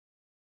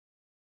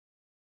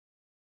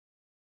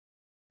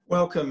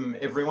Welcome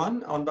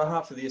everyone. On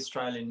behalf of the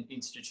Australian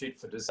Institute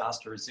for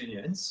Disaster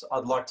Resilience,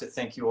 I'd like to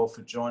thank you all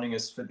for joining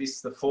us for this,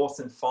 the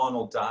fourth and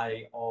final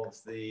day of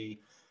the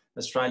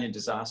Australian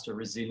Disaster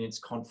Resilience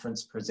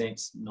Conference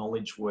Presents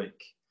Knowledge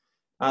Week.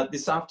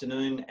 This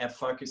afternoon, our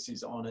focus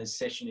is on a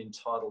session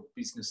entitled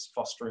Business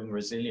Fostering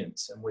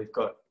Resilience, and we've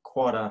got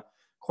quite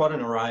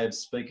an array of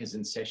speakers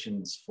and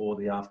sessions for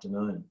the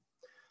afternoon.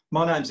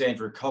 My name's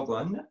Andrew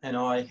Coughlin, and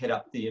I head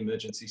up the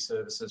Emergency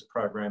Services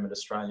Program at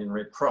Australian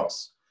Red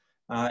Cross.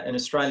 And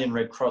Australian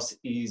Red Cross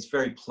is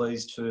very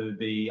pleased to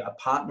be a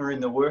partner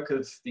in the work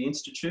of the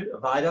Institute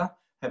of ADA,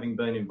 having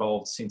been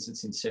involved since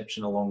its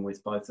inception along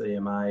with both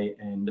EMA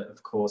and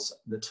of course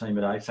the team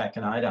at AFAC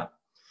and ADA.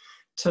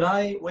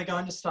 Today we're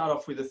going to start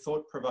off with a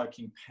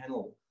thought-provoking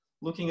panel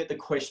looking at the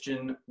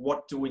question,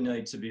 what do we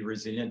need to be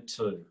resilient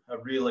to? A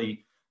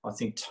really, I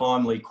think,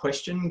 timely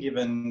question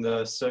given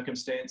the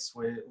circumstance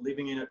we're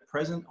living in at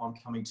present. I'm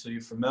coming to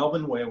you from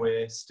Melbourne where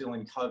we're still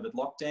in COVID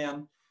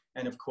lockdown.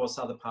 And of course,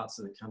 other parts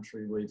of the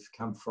country, we've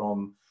come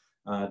from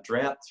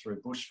drought through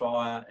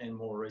bushfire and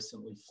more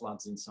recently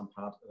floods in some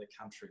part of the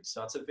country.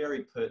 So it's a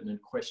very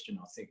pertinent question,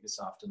 I think, this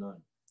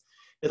afternoon.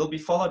 It'll be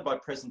followed by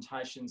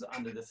presentations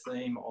under the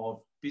theme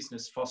of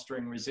business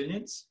fostering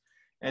resilience.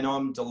 And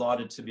I'm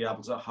delighted to be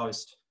able to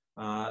host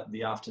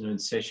the afternoon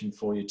session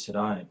for you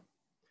today.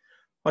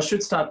 I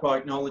should start by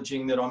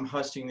acknowledging that I'm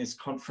hosting this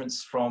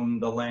conference from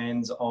the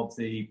lands of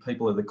the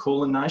people of the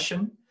Kulin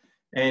Nation,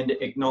 and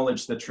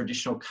acknowledge the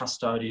traditional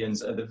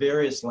custodians of the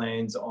various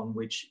lands on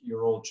which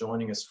you're all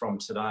joining us from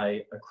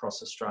today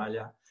across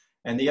Australia,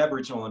 and the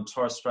Aboriginal and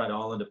Torres Strait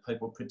Islander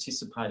people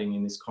participating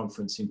in this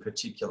conference in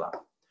particular.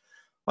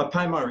 I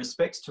pay my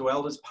respects to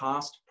elders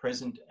past,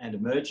 present and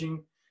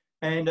emerging,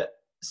 and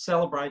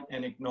celebrate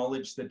and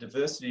acknowledge the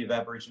diversity of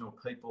Aboriginal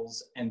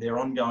peoples and their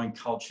ongoing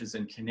cultures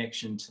and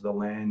connection to the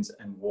lands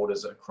and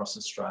waters across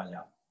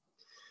Australia.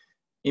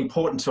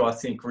 Important to, I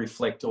think,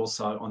 reflect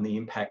also on the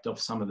impact of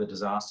some of the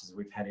disasters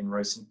we've had in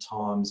recent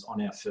times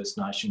on our First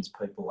Nations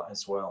people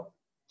as well.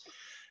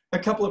 A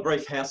couple of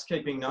brief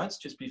housekeeping notes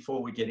just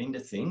before we get into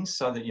things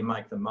so that you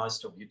make the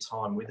most of your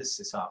time with us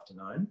this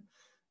afternoon.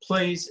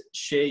 Please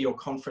share your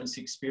conference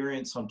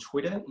experience on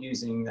Twitter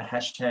using the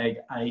hashtag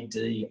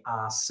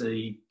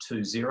ADRC20,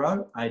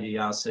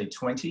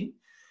 ADRC20,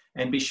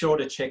 and be sure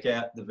to check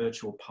out the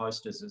virtual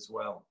posters as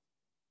well.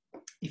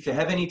 If you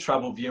have any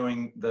trouble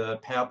viewing the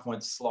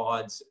PowerPoint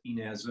slides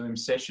in our Zoom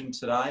session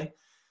today,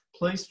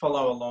 please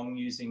follow along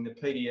using the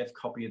PDF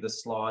copy of the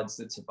slides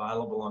that's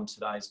available on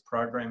today's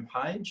program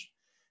page,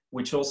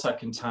 which also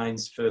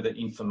contains further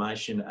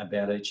information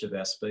about each of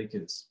our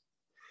speakers.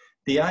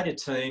 The ADA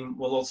team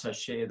will also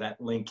share that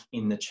link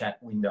in the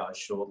chat window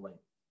shortly.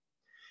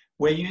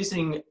 We're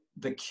using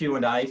the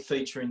Q&A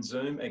feature in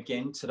Zoom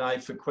again today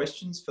for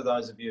questions for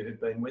those of you who've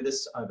been with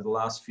us over the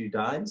last few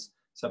days.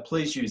 So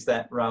please use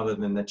that rather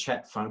than the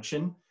chat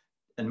function,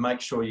 and make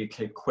sure you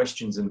keep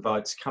questions and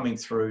votes coming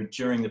through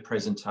during the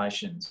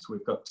presentations.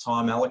 We've got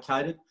time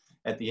allocated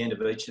at the end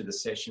of each of the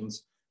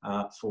sessions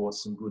for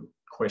some good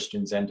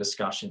questions and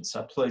discussion.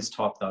 So please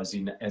type those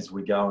in as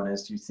we go and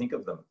as you think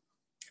of them.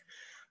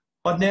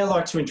 I'd now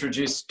like to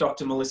introduce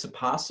Dr. Melissa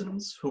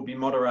Parsons, who'll be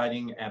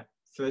moderating our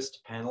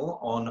first panel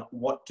on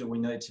what do we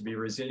need to be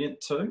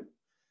resilient to.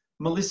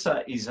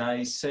 Melissa is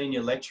a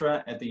senior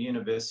lecturer at the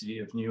University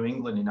of New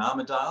England in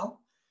Armidale,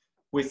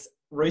 with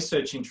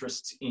research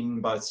interests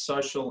in both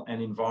social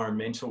and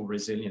environmental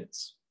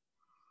resilience.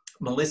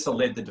 Melissa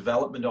led the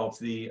development of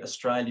the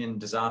Australian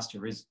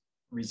Disaster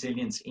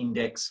Resilience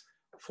Index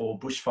for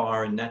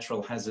Bushfire and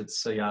Natural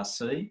Hazards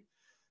CRC,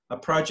 a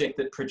project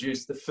that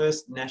produced the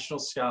first national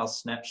scale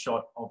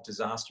snapshot of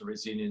disaster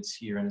resilience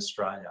here in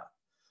Australia.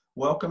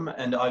 Welcome,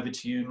 and over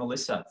to you,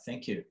 Melissa.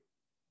 Thank you.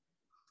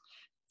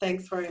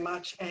 Thanks very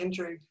much,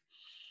 Andrew.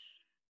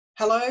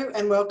 Hello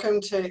and welcome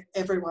to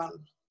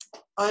everyone.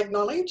 I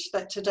acknowledge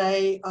that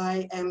today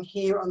I am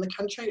here on the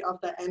country of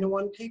the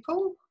Anawan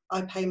people.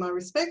 I pay my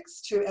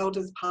respects to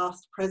elders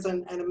past,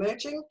 present and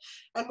emerging,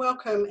 and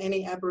welcome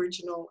any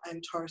Aboriginal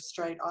and Torres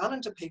Strait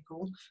Islander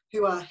people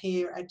who are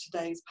here at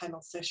today's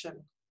panel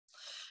session.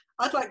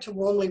 I'd like to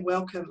warmly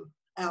welcome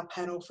our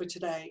panel for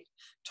today,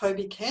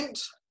 Toby Kent,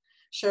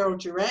 Cheryl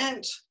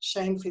Durrant,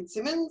 Shane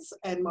Fitzsimmons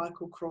and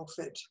Michael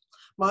Crawford.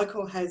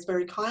 Michael has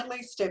very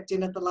kindly stepped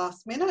in at the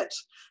last minute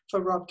for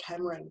Rob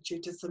Cameron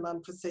due to some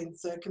unforeseen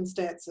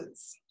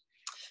circumstances.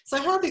 So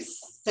how this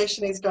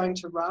session is going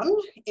to run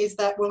is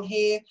that we'll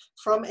hear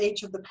from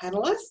each of the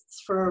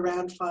panellists for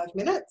around 5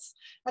 minutes,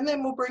 and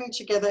then we'll bring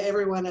together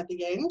everyone at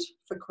the end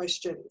for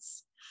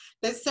questions.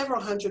 There's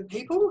several hundred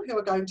people who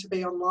are going to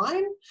be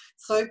online,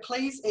 so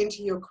please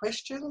enter your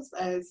questions,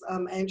 as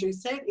Andrew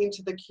said,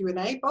 into the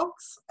Q&A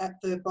box at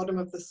the bottom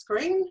of the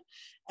screen,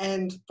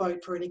 and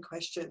vote for any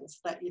questions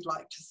that you'd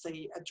like to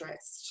see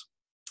addressed.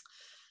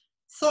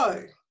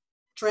 So,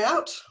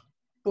 drought,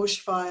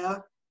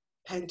 bushfire,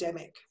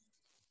 pandemic.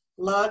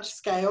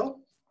 Large-scale,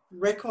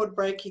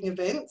 record-breaking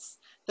events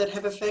that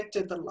have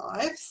affected the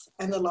lives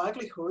and the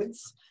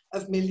livelihoods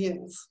of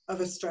millions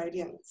of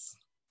Australians.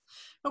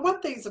 But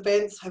what these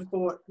events have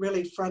brought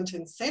really front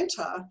and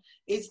centre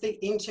is the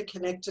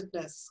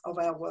interconnectedness of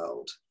our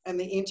world and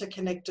the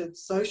interconnected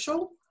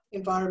social,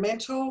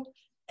 environmental,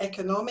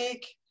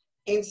 economic,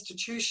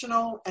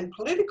 institutional and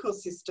political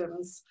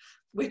systems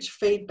which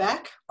feed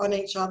back on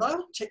each other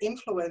to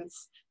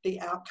influence the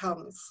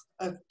outcomes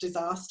of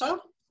disaster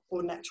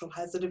or natural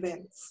hazard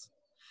events.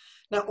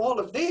 Now, all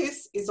of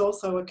this is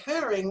also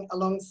occurring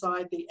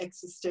alongside the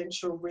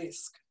existential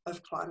risk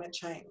of climate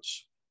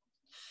change.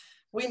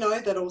 We know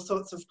that all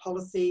sorts of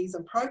policies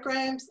and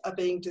programs are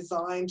being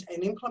designed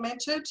and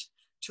implemented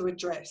to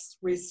address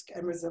risk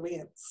and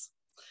resilience.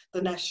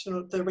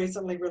 The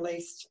recently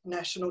released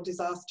National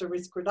Disaster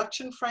Risk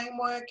Reduction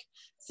Framework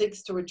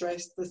seeks to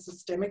address the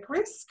systemic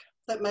risk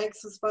that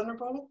makes us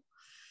vulnerable.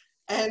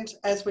 And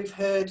as we've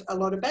heard a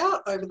lot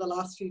about over the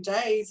last few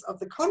days of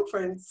the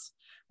conference,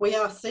 we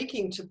are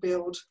seeking to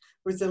build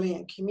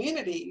resilient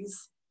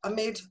communities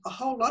amid a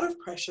whole lot of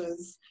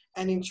pressures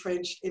and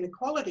entrenched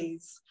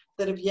inequalities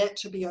that have yet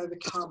to be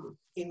overcome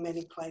in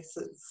many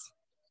places.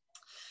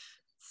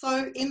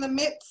 So in the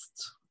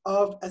midst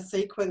of a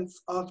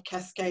sequence of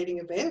cascading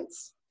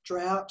events,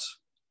 drought,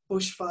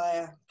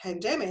 bushfire,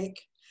 pandemic,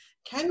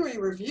 can we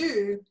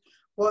review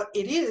what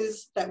it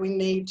is that we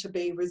need to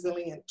be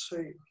resilient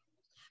to?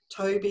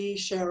 Toby,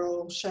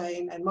 Cheryl,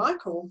 Shane and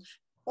Michael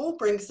all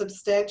bring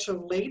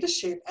substantial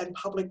leadership and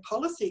public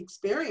policy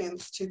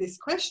experience to this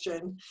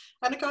question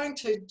and are going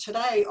to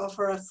today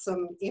offer us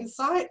some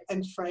insight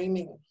and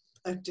framing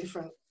of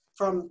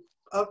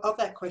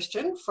that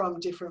question from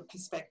different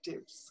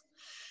perspectives.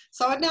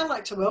 So I'd now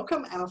like to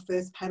welcome our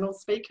first panel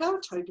speaker,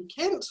 Toby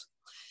Kent.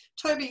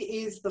 Toby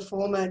is the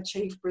former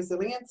Chief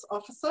Resilience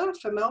Officer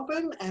for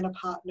Melbourne and a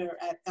partner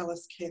at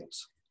Ellis Kent.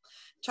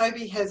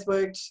 Toby has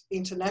worked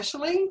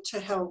internationally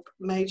to help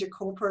major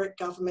corporate,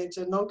 government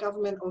and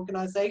non-government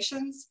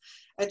organisations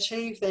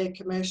achieve their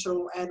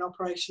commercial and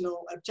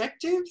operational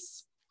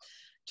objectives.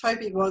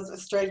 Toby was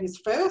Australia's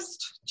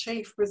first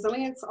Chief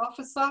Resilience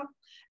Officer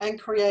and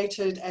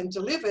created and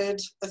delivered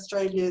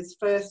Australia's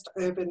first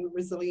urban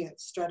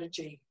resilience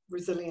strategy,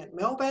 Resilient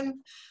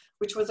Melbourne,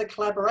 which was a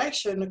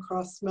collaboration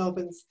across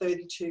Melbourne's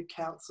 32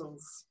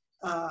 councils,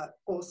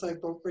 also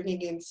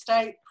bringing in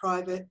state,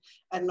 private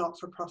and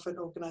not-for-profit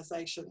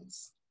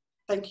organisations.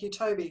 Thank you,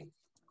 Toby.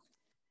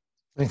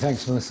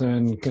 Thanks, Melissa,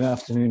 and good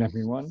afternoon,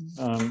 everyone.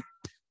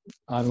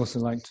 I'd also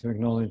like to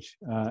acknowledge,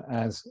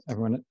 as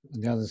everyone,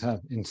 the others have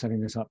in setting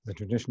this up, the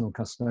traditional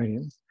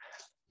custodians.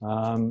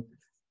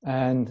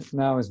 And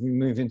now as we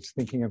move into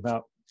thinking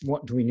about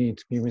what do we need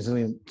to be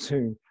resilient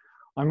to,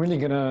 I'm really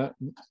going to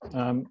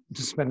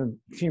just spend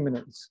a few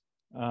minutes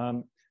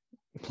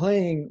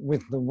playing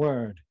with the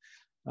word,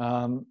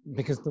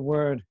 because the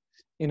word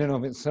in and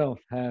of itself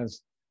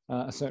has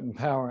a certain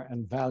power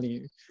and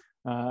value.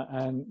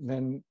 And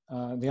then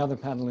the other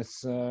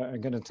panelists are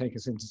going to take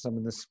us into some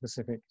of the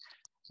specific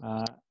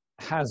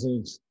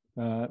hazards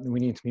that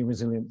we need to be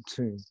resilient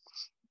to.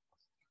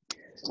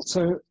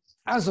 So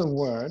as a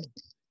word,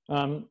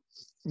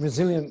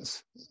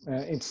 resilience,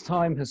 its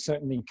time has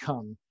certainly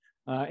come.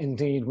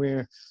 Indeed,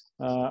 we're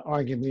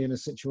arguably in a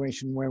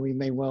situation where we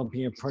may well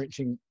be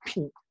approaching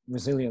peak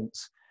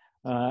resilience,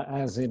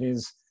 as it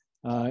is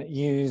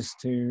used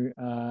to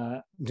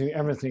do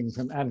everything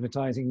from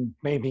advertising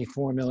baby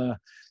formula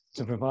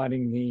to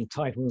providing the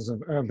titles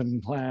of urban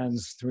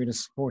plans through to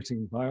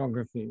sporting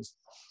biographies.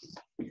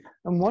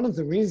 And one of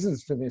the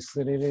reasons for this,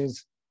 that it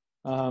is,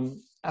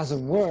 as a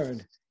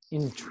word,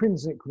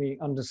 intrinsically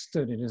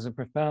understood. It is a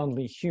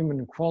profoundly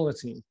human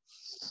quality.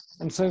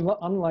 And so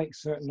unlike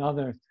certain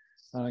other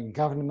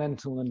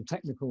governmental and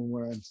technical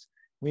words,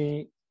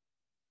 we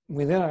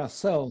within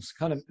ourselves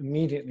kind of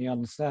immediately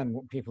understand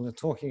what people are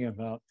talking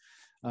about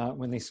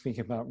when they speak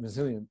about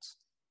resilience.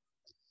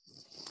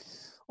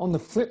 On the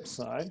flip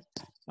side,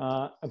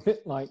 a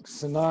bit like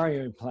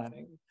scenario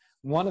planning,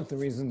 one of the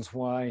reasons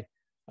why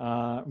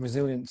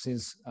resilience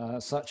is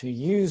such a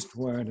used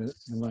word at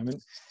the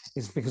moment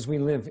is because we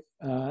live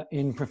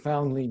in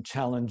profoundly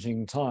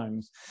challenging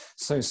times.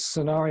 So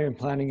scenario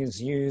planning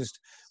is used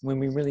when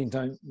we really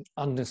don't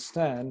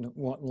understand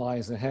what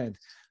lies ahead.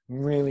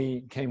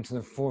 Really came to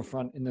the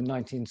forefront in the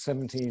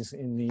 1970s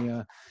in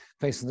the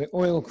face of the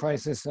oil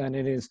crisis, and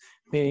it is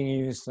being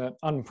used at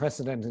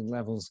unprecedented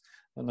levels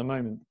at the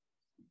moment.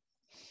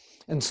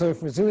 And so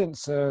if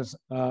resilience serves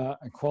a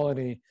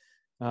quality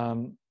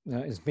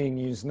is being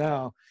used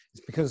now,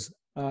 it's because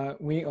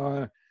we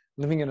are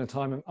living in a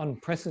time of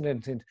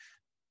unprecedented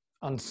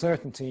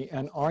uncertainty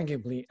and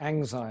arguably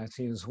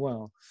anxiety as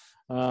well.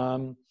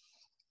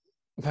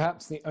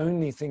 Perhaps the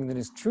only thing that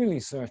is truly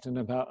certain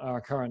about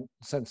our current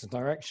sense of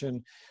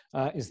direction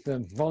is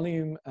the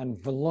volume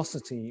and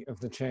velocity of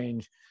the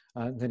change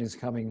that is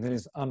coming, that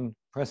is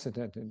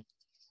unprecedented.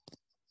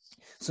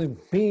 So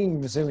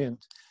being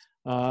resilient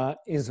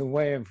is a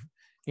way of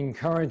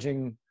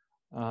encouraging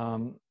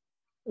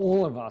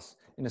all of us,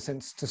 in a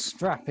sense, to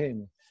strap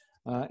in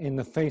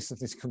the face of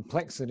this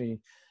complexity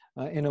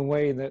in a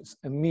way that's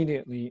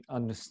immediately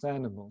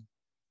understandable.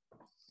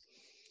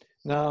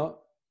 Now,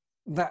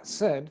 that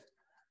said,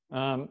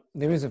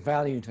 there is a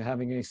value to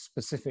having a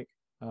specific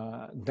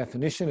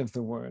definition of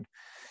the word,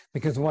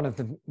 because one of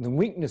the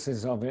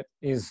weaknesses of it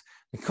is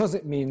because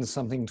it means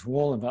something to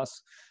all of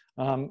us,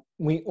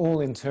 we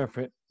all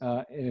interpret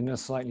it in a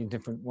slightly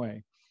different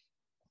way.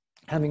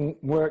 Having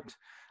worked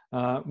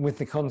with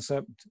the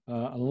concept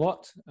a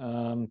lot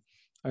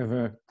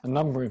over a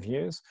number of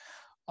years,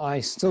 I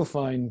still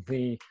find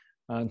the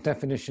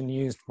definition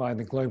used by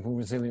the Global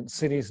Resilient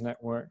Cities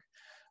Network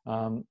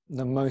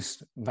the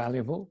most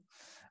valuable,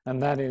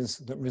 and that is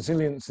that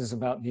resilience is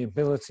about the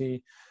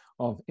ability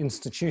of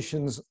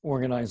institutions,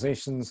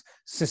 organizations,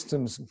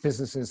 systems,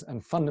 businesses,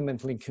 and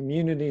fundamentally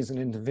communities and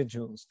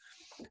individuals,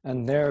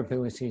 and their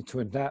ability to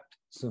adapt,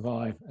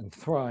 survive, and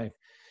thrive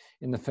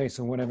in the face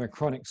of whatever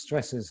chronic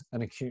stresses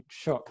and acute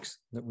shocks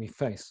that we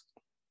face.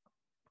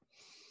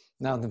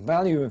 Now, the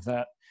value of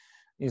that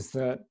is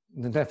that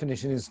the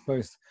definition is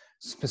both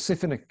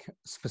specific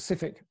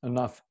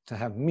enough to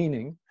have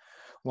meaning,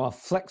 while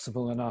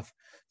flexible enough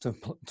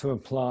to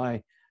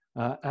apply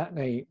at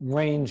a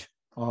range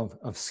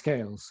of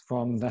scales,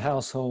 from the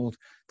household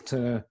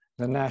to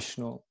the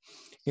national.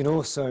 It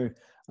also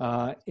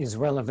is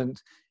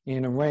relevant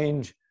in a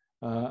range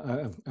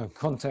of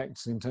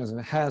contexts in terms of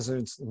the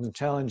hazards and the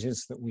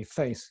challenges that we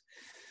face.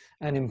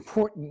 And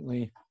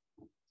importantly,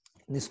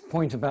 this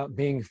point about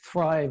being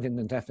thrive in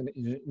the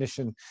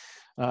definition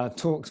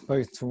talks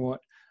both to what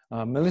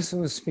Melissa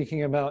was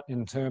speaking about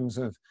in terms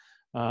of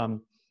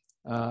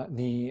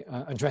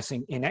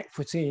addressing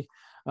inequity,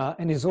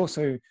 and is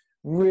also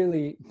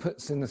really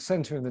puts in the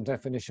center of the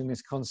definition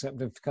this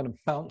concept of kind of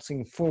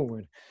bouncing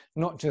forward,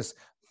 not just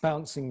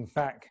bouncing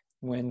back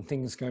when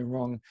things go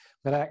wrong,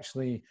 but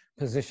actually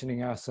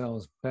positioning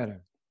ourselves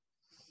better.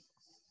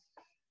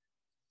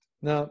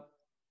 Now,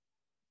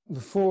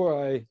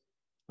 before I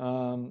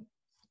kind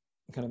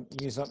of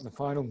use up the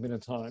final bit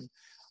of time,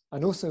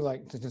 I'd also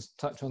like to just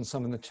touch on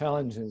some of the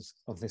challenges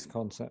of this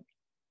concept.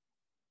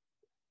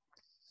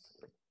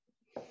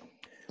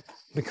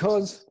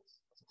 Because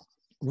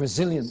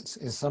resilience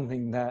is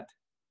something that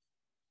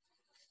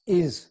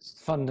is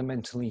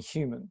fundamentally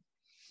human,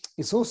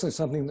 it's also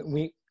something that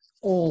we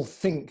all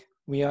think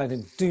we either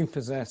do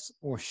possess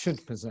or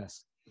should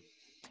possess.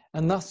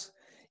 And thus,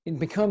 it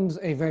becomes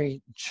a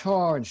very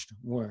charged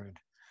word,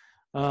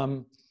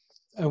 a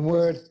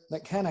word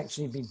that can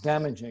actually be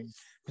damaging,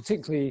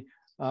 particularly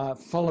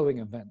following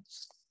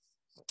events.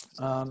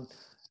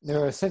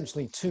 There are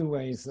essentially two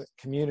ways that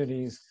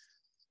communities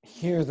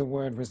hear the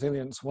word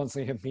resilience once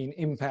they have been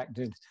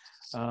impacted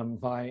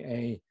by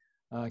a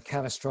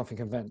catastrophic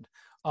event.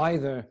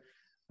 Either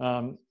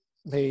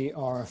they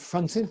are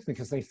affronted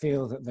because they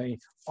feel that they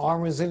are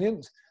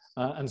resilient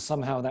and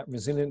somehow that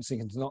resiliency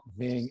is not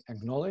being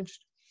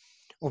acknowledged,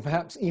 or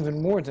perhaps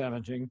even more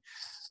damaging,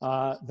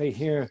 they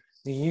hear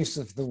the use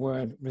of the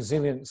word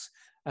resilience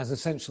as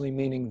essentially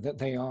meaning that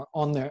they are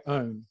on their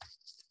own.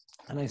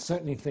 And I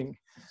certainly think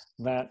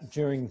that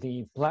during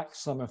the Black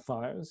Summer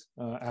fires,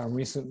 our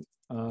recent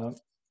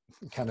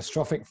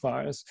catastrophic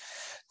fires,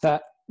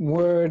 that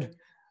word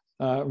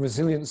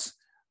resilience,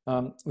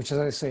 which, as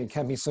I say,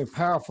 can be so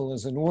powerful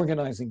as an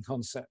organizing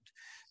concept,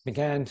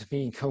 began to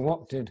be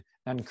co-opted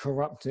and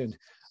corrupted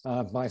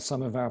by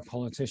some of our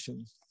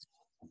politicians.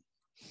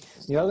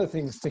 The other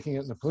thing sticking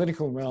at the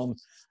political realm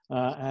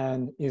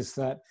is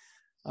that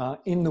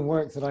in the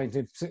work that I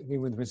did, particularly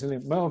with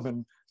Resilient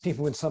Melbourne,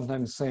 people would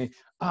sometimes say,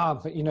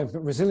 but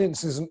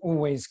resilience isn't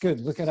always good.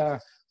 Look at our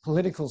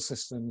political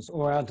systems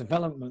or our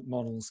development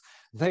models.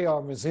 They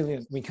are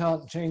resilient. We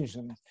can't change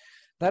them.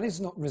 That is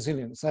not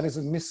resilience. That is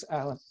a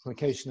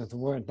misapplication of the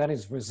word. That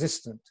is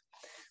resistant.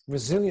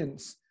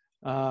 Resilience,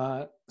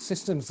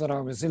 systems that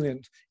are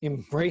resilient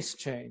embrace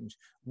change,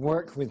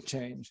 work with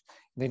change.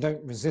 They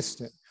don't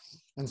resist it.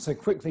 And so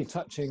quickly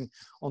touching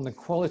on the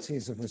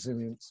qualities of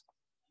resilience,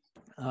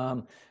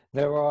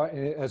 there are,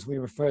 as we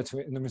refer to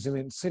it in the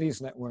Resilient Cities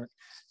Network,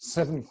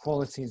 7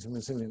 qualities of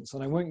resilience.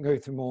 And I won't go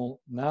through them all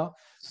now.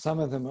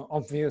 Some of them are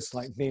obvious,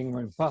 like being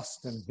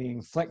robust and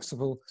being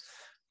flexible.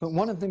 But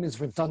one of them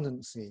is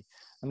redundancy,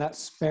 and that's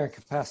spare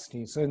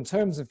capacity. So in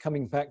terms of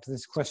coming back to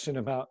this question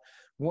about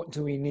what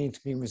do we need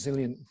to be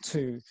resilient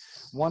to,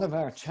 one of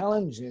our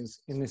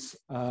challenges in this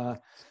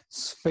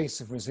space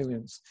of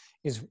resilience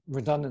is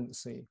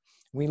redundancy.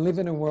 We live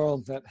in a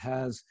world that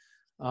has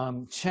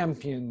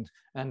championed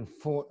and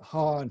fought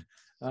hard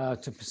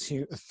to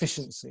pursue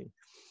efficiency,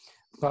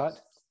 but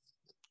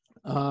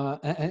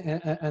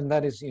and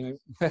that is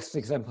best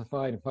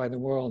exemplified by the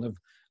world of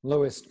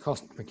lowest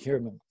cost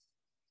procurement.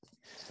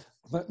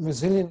 But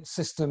resilient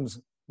systems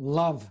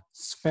love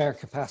spare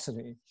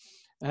capacity,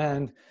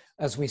 and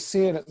as we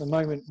see it at the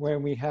moment, where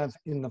we have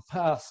in the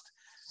past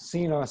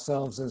seen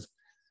ourselves as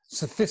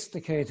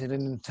sophisticated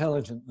and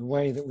intelligent, the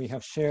way that we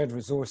have shared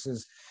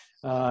resources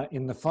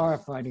in the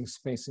firefighting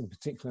space in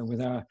particular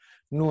with our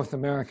North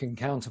American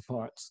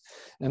counterparts.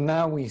 And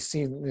now we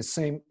see that the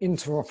same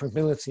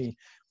interoperability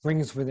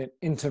brings with it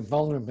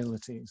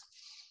intervulnerabilities.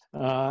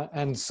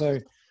 And so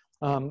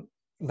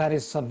that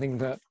is something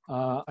that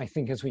I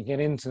think as we get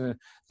into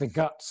the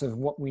guts of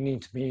what we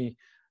need to be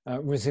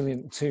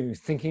resilient to,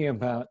 thinking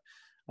about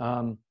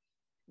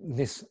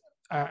this,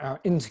 our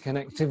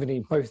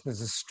interconnectivity, both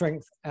as a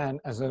strength and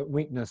as a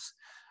weakness,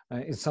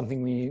 is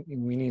something we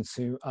need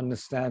to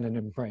understand and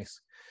embrace.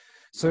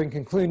 So in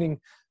concluding,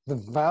 the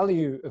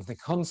value of the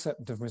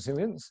concept of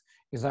resilience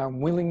is our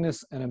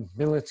willingness and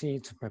ability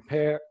to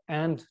prepare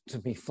and to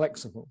be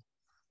flexible.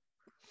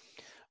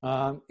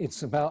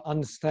 It's about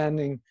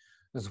understanding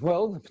as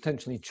well the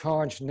potentially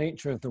charged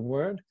nature of the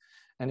word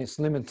and its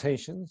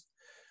limitations,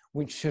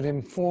 which should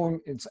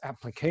inform its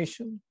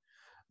application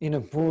in a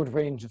broad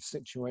range of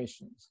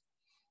situations.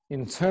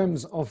 In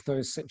terms of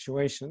those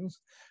situations,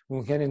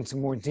 we'll get into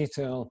more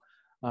detail,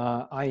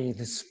 i.e.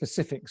 the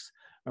specifics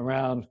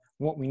around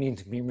what we need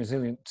to be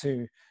resilient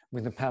to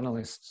with the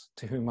panelists,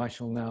 to whom I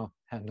shall now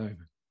hand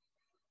over.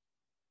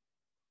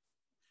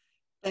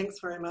 Thanks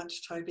very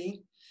much,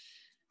 Toby.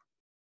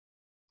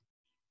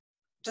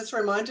 Just a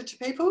reminder to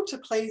people to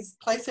please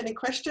place any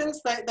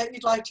questions that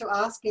you'd like to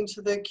ask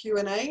into the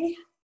Q&A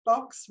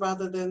box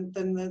rather than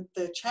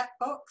the chat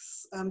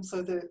box,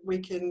 so that we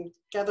can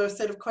gather a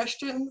set of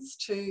questions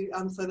to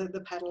so that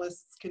the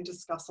panelists can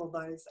discuss all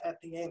those at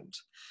the end.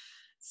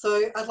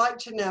 So I'd like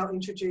to now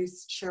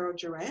introduce Cheryl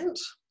Durrant,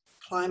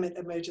 Climate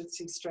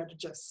Emergency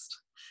Strategist.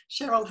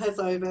 Cheryl has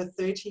over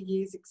 30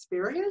 years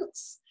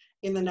experience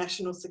in the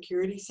national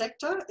security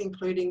sector,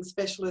 including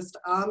specialist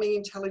army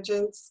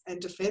intelligence and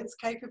defence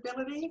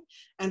capability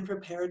and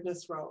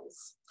preparedness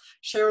roles.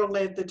 Cheryl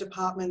led the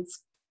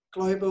department's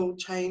Global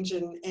Change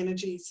and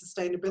Energy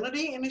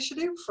Sustainability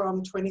Initiative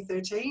from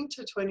 2013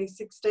 to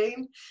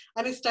 2016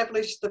 and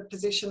established the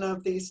position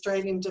of the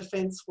Australian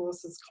Defence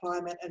Force's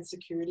Climate and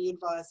Security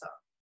Advisor.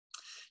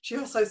 She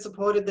also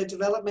supported the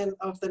development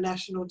of the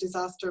National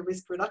Disaster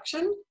Risk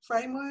Reduction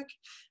Framework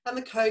and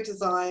the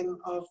co-design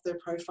of the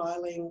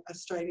Profiling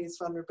Australia's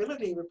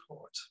Vulnerability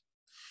Report.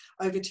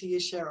 Over to you,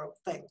 Cheryl.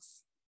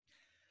 Thanks.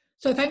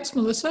 So thanks,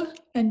 Melissa.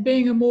 And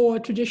being a more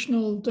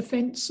traditional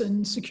defence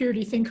and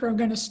security thinker, I'm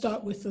going to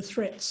start with the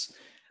threats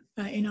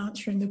in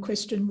answering the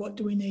question, what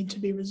do we need to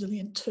be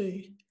resilient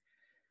to?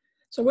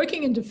 So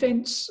working in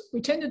defence,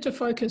 we tended to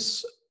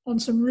focus on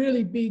some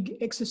really big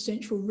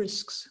existential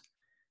risks,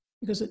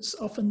 because it's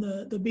often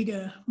the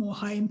bigger, more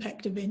high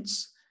impact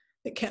events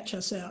that catch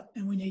us out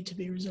and we need to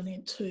be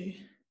resilient to.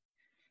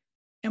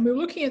 And we were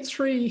looking at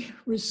three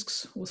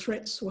risks or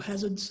threats or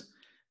hazards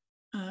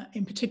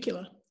in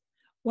particular.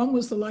 One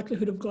was the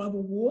likelihood of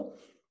global war.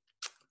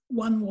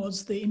 One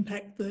was the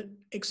impact that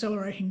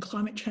accelerating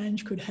climate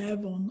change could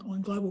have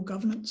on global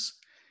governance.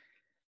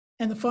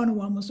 And the final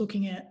one was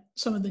looking at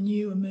some of the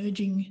new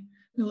emerging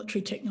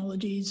military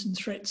technologies and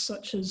threats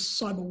such as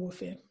cyber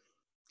warfare.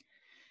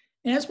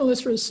 And as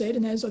Melissa has said,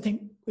 and as I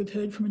think we've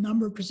heard from a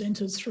number of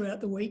presenters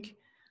throughout the week,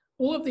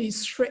 all of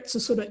these threats are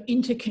sort of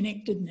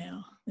interconnected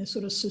now. They're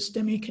sort of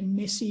systemic and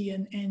messy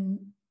and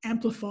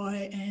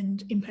amplify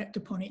and impact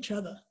upon each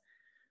other.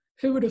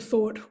 Who would have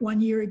thought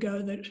 1 year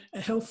ago that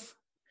a health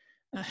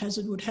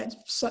hazard would have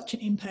such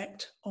an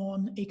impact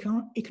on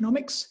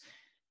economics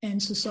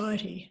and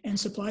society and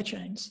supply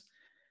chains?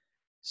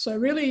 So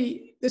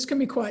really, this can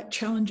be quite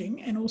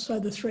challenging, and also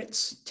the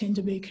threats tend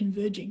to be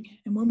converging.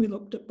 And when we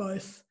looked at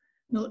both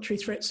military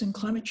threats and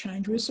climate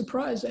change, we were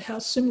surprised at how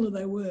similar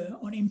they were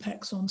on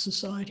impacts on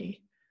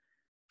society.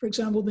 For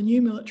example, the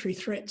new military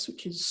threats,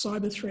 which is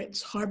cyber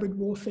threats, hybrid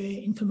warfare,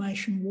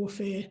 information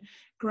warfare,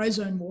 grey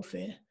zone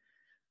warfare,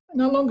 are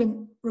no longer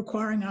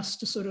requiring us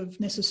to sort of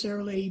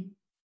necessarily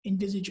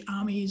envisage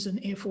armies and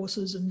air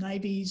forces and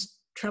navies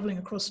travelling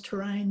across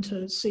terrain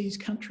to seize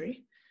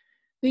country.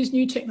 These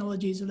new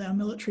technologies allow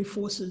military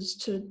forces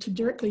to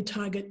directly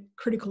target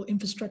critical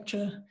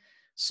infrastructure,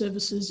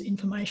 services,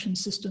 information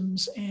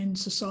systems, and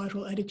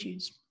societal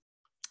attitudes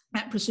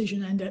at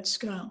precision and at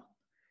scale.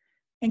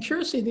 And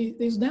curiously,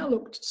 these now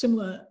look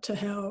similar to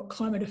how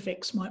climate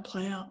effects might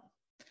play out,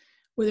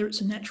 whether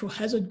it's a natural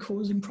hazard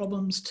causing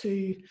problems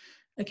to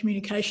a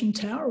communication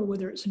tower or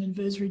whether it's an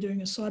adversary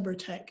doing a cyber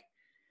attack.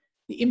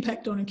 The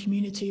impact on a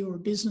community or a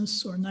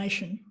business or a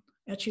nation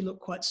actually look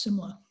quite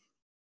similar.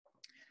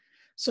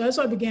 So as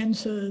I began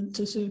to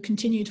sort of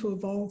continue to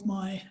evolve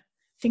my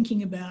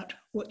thinking about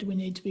what do we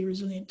need to be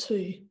resilient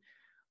to,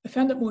 I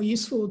found it more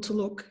useful to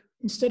look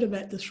instead of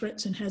at the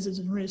threats and hazards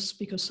and risks,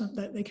 because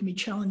they can be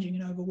challenging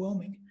and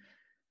overwhelming,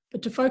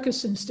 but to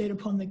focus instead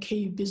upon the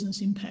key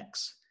business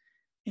impacts.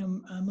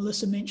 And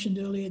Melissa mentioned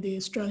earlier the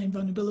Australian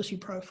vulnerability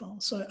profile.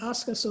 So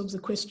ask ourselves the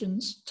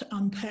questions to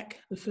unpack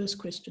the first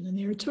question, and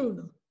there are two of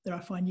them that I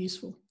find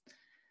useful.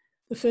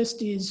 The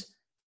first is,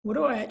 what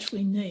do I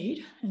actually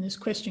need? And this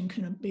question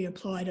can be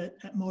applied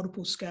at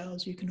multiple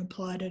scales. You can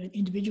apply it at an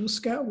individual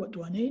scale. What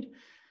do I need?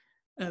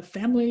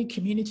 Family,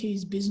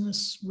 communities,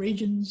 business,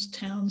 regions,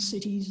 towns,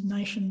 cities,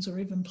 nations, or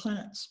even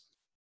planets.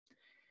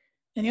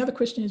 And the other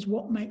question is,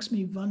 what makes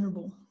me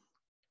vulnerable?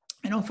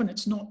 And often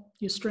it's not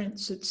your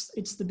strengths,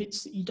 it's the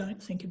bits that you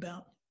don't think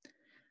about.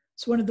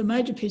 So one of the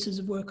major pieces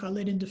of work I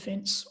led in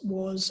defence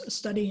was a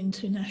study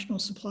into national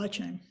supply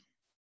chain.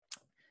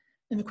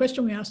 And the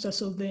question we asked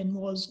ourselves then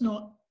was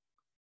not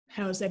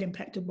how is that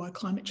impacted by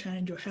climate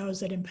change, or how is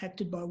that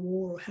impacted by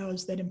war, or how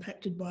is that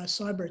impacted by a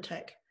cyber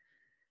attack?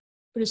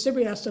 But instead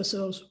we asked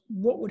ourselves,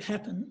 what would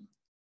happen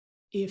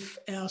if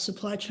our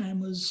supply chain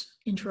was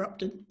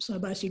interrupted? So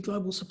basically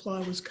global supply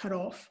was cut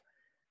off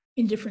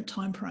in different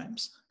time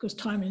frames, because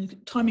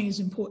timing is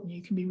important.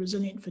 You can be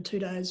resilient for 2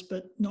 days,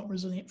 but not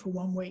resilient for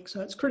 1 week.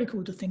 So it's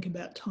critical to think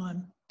about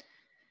time.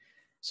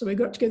 So we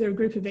got together a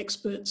group of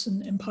experts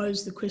and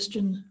posed the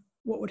question,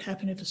 what would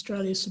happen if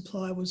Australia's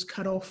supply was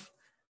cut off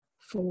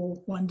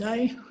for 1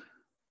 day,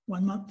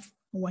 1 month,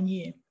 or 1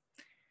 year?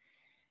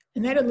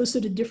 And that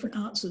elicited different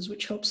answers,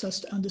 which helps us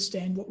to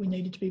understand what we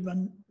needed to be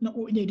not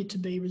what we needed to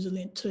be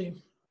resilient to.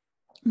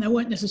 And they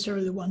weren't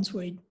necessarily the ones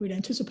we'd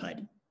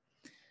anticipated.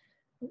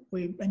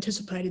 We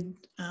anticipated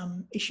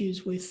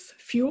issues with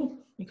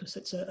fuel, because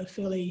that's a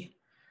fairly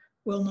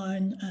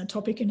well-known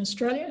topic in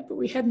Australia, but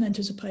we hadn't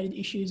anticipated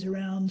issues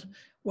around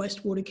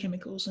wastewater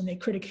chemicals and their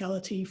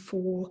criticality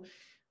for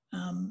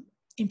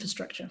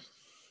infrastructure.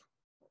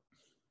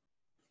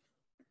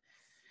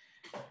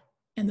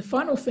 And the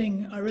final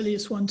thing I really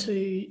just want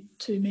to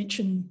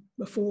mention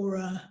before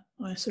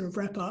I sort of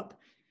wrap up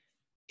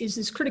is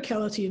this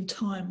criticality of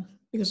time,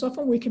 because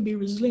often we can be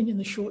resilient in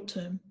the short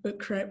term, but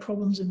create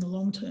problems in the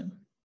long term.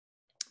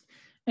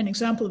 An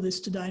example of this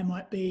today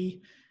might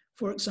be,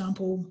 for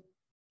example,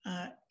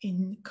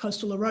 in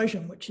coastal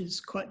erosion, which is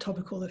quite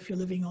topical if you're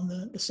living on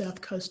the south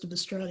coast of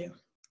Australia.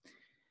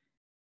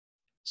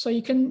 So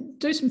you can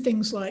do some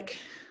things like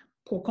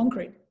pour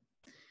concrete,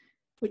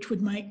 which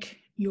would make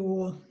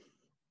your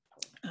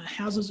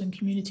houses and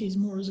communities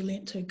more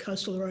resilient to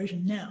coastal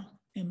erosion now,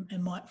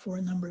 and might for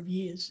a number of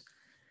years.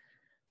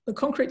 But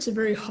concrete's a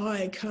very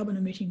high carbon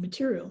emitting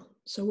material.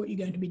 So what you're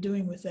going to be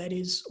doing with that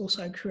is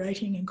also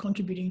creating and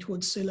contributing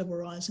towards sea level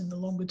rise in the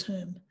longer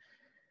term.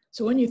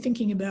 So when you're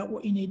thinking about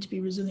what you need to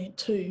be resilient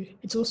to,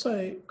 it's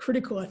also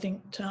critical, I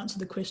think, to answer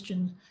the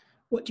question,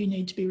 what do you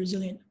need to be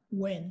resilient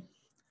when?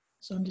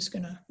 So I'm just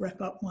going to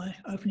wrap up my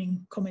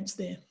opening comments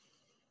there.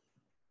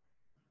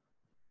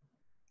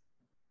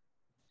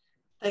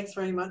 Thanks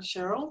very much,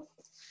 Cheryl.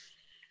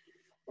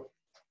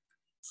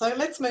 So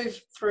let's move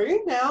through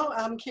now,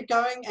 keep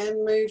going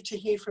and move to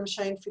hear from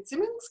Shane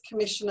Fitzsimmons,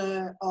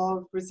 Commissioner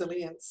of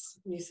Resilience,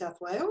 New South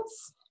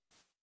Wales.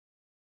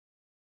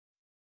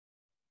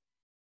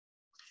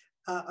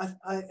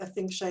 I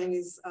think Shane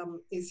is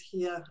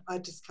here. I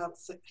just can't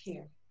sit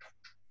here.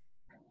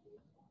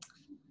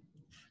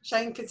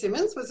 Shane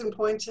Fitzsimmons was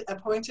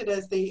appointed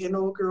as the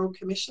inaugural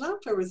Commissioner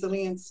for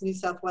Resilience New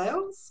South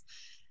Wales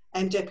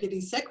and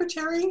Deputy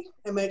Secretary,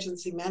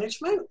 Emergency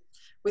Management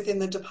within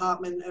the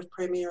Department of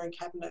Premier and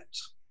Cabinet,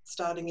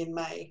 starting in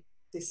May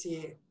this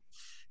year.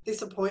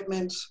 This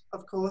appointment,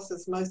 of course,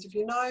 as most of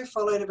you know,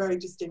 followed a very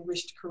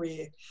distinguished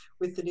career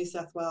with the New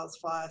South Wales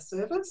Fire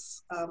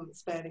Service,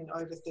 spanning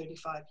over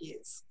 35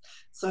 years.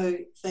 So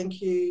thank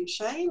you,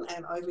 Shane,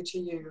 and over to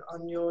you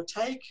on your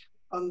take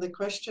on the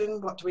question,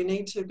 what do we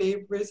need to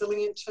be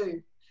resilient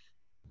to?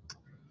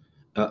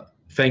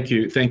 Thank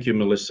you,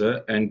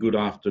 Melissa, and good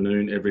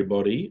afternoon,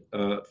 everybody.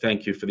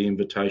 Thank you for the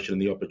invitation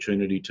and the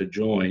opportunity to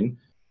join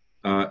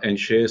and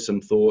share some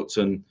thoughts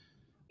and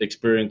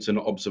experience and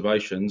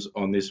observations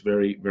on this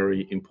very,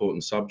 very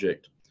important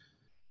subject.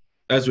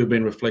 As we've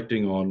been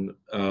reflecting on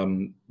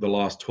the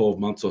last 12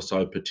 months or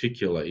so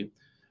particularly,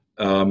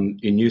 in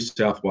New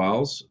South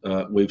Wales,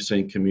 we've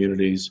seen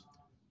communities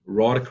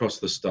right across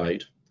the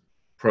state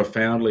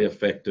profoundly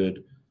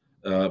affected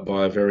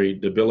by a very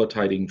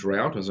debilitating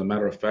drought. As a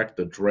matter of fact,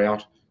 the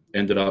drought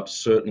ended up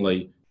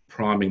certainly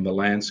priming the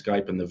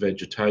landscape and the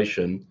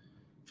vegetation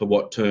for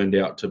what turned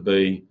out to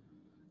be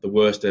the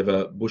worst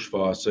ever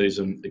bushfire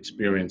season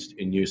experienced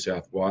in New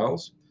South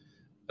Wales.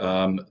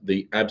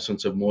 The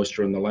absence of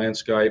moisture in the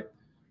landscape,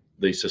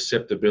 the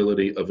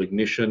susceptibility of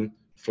ignition,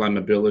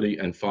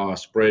 flammability and fire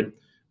spread,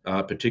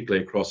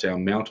 particularly across our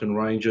mountain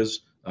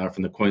ranges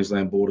from the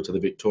Queensland border to the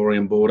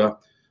Victorian border,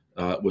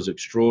 was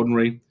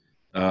extraordinary.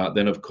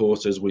 Then, of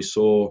course, as we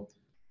saw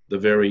the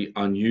very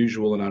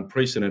unusual and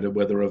unprecedented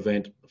weather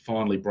event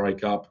finally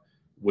break up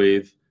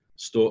with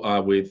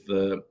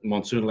the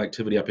monsoonal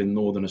activity up in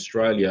northern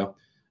Australia,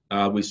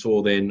 we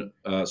saw then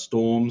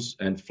storms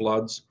and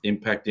floods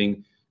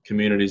impacting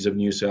communities of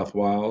New South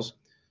Wales.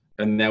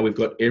 And now we've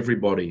got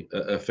everybody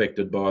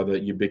affected by the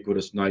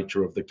ubiquitous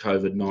nature of the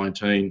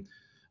COVID-19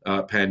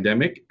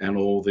 pandemic and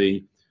all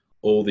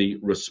the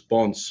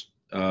response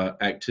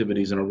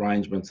activities and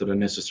arrangements that are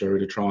necessary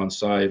to try and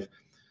save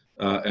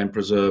and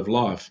preserve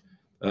life.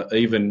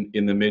 Even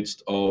in the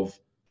midst of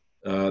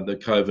the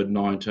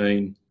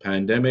COVID-19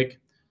 pandemic,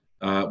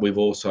 we've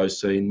also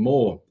seen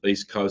more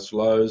East Coast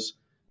lows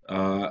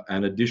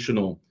and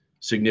additional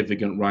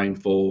significant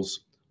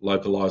rainfalls,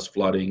 localised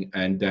flooding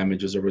and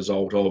damage as a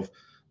result of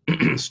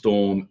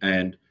storm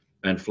and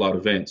flood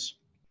events.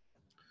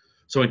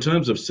 So in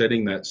terms of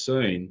setting that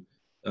scene,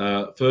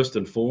 first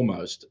and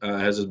foremost,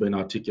 as has been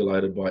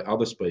articulated by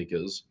other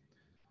speakers,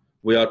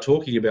 we are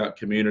talking about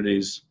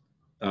communities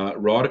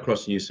right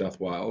across New South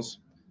Wales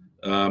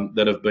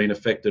that have been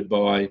affected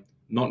by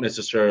not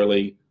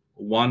necessarily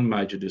one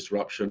major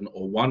disruption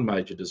or one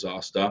major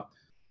disaster,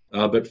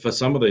 but for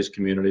some of these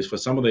communities, for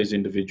some of these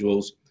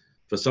individuals,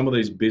 for some of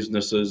these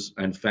businesses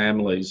and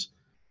families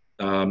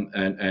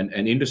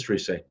and industry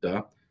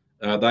sector,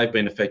 they've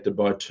been affected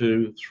by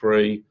 2,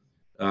 3,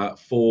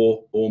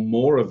 4 or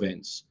more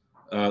events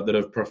that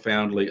have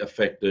profoundly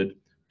affected,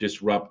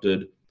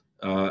 disrupted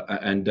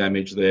and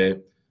damaged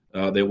their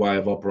way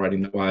of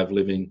operating, their way of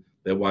living,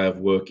 their way of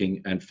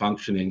working and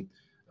functioning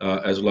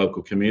as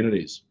local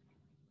communities.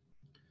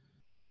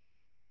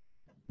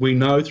 We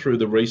know through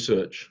the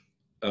research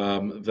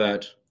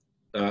that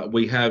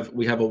we have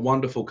a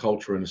wonderful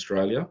culture in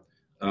Australia,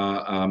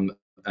 and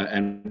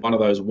one of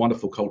those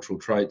wonderful cultural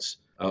traits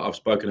I've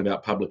spoken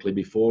about publicly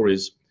before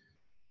is,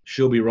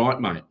 she'll be right,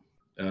 mate.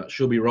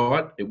 She'll be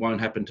right. It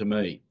won't happen to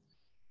me.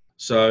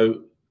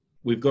 So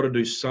we've got to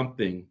do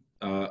something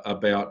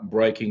about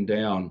breaking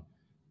down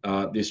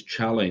this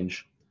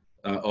challenge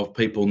of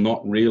people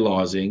not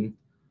realising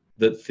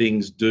that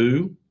things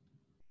do,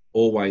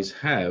 always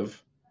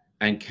have,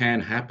 and can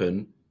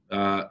happen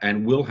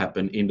and will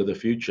happen into the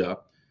future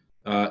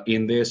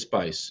in their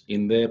space,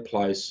 in their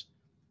place,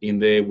 in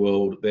their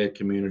world, their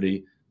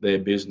community, their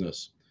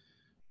business.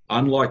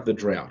 Unlike the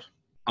drought,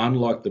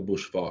 unlike the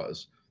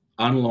bushfires,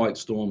 unlike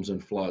storms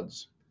and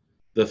floods,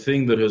 the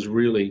thing that has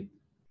really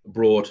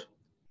brought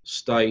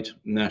state,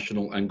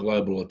 national and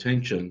global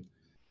attention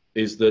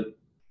is that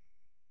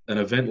an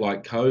event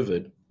like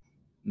COVID,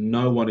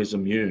 no one is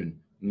immune,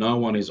 no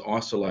one is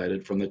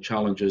isolated from the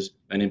challenges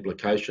and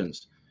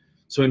implications.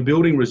 So in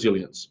building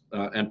resilience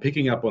and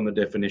picking up on the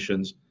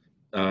definitions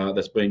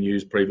that's been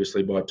used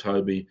previously by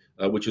Toby,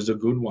 which is a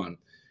good one,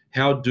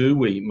 how do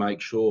we make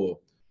sure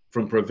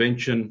from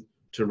prevention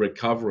to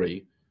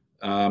recovery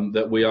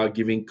that we are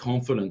giving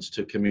confidence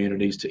to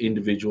communities, to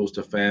individuals,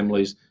 to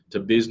families, to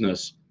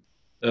business,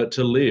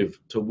 to live,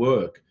 to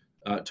work,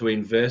 to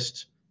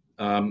invest,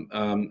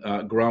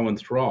 grow and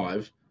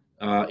thrive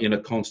in a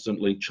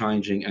constantly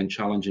changing and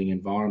challenging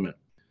environment.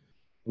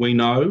 We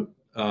know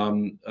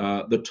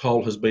the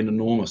toll has been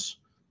enormous,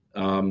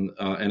 and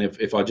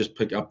if I just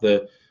pick up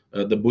the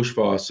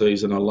bushfire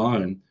season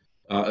alone,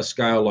 a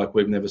scale like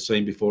we've never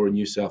seen before in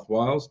New South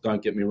Wales.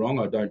 Don't get me wrong,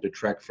 I don't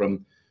detract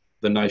from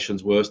the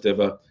nation's worst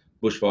ever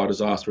bushfire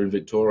disaster in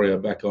Victoria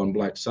back on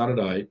Black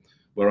Saturday,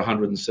 where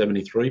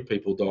 173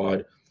 people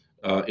died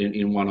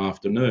in one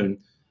afternoon.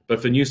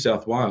 But for New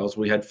South Wales,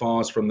 we had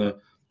fires from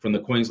the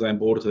Queensland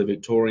border to the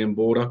Victorian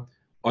border.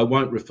 I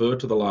won't refer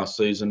to the last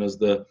season as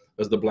the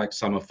Black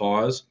Summer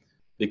fires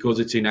because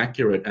it's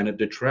inaccurate and it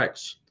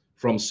detracts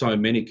from so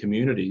many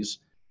communities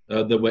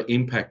that were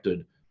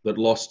impacted, that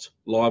lost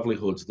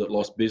livelihoods, that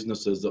lost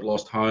businesses, that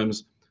lost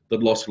homes,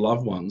 that lost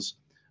loved ones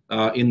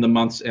in the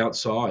months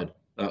outside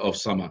of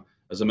summer.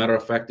 As a matter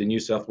of fact, in New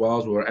South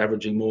Wales, we were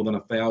averaging more than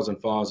 1,000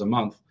 fires a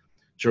month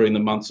during the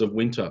months of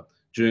winter,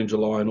 June,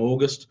 July and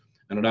August,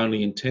 and it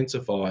only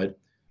intensified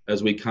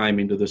as we came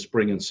into the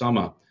spring and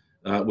summer,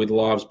 with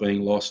lives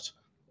being lost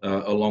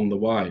along the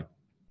way.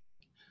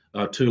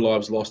 2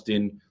 lives lost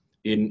in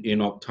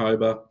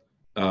October,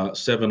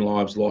 7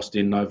 lives lost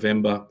in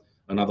November,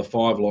 another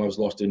 5 lives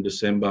lost in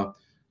December,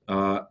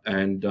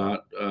 and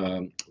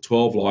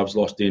 12 lives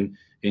lost in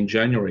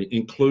January,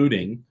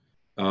 including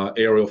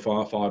aerial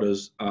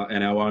firefighters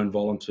and our own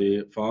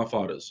volunteer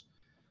firefighters.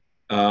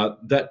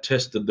 That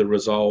tested the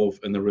resolve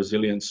and the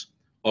resilience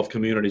of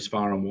communities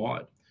far and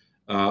wide.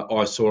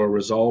 I saw a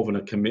resolve and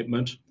a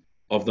commitment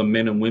of the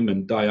men and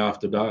women day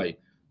after day,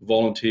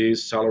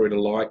 volunteers, salaried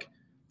alike,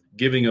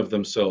 giving of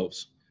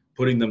themselves,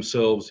 putting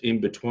themselves in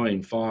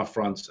between fire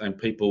fronts and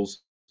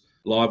people's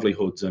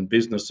livelihoods and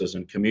businesses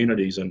and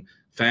communities and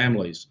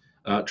families,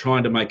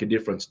 trying to make a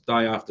difference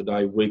day after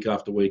day, week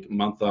after week,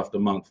 month after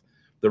month.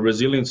 The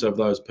resilience of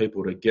those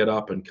people to get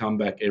up and come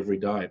back every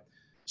day.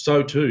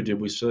 So too did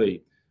we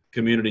see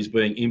communities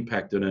being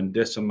impacted and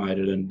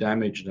decimated and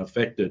damaged and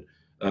affected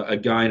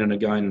again and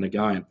again and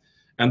again.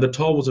 And the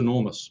toll was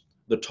enormous.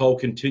 The toll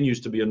continues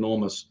to be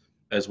enormous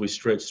as we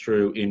stretch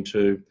through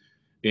into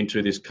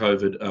this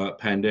COVID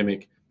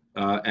pandemic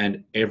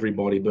and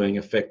everybody being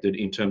affected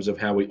in terms of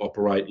how we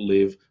operate,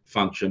 live,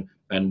 function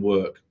and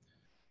work.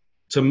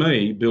 To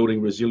me,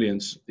 building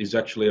resilience is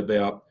actually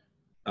about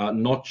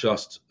not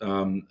just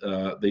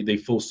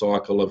the full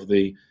cycle of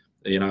the,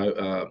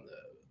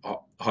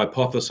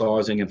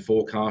 hypothesizing and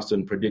forecast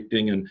and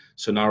predicting and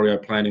scenario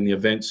planning the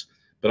events,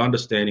 but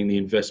understanding the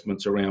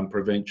investments around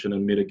prevention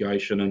and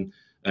mitigation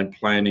and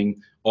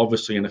planning,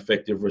 obviously an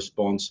effective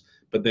response,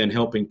 but then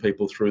helping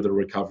people through the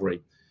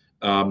recovery,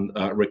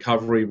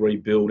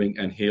 rebuilding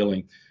and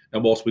healing.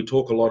 And whilst we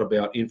talk a lot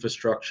about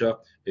infrastructure,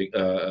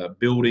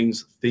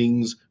 buildings,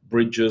 things,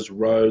 bridges,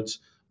 roads,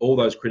 all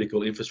those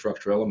critical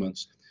infrastructure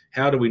elements,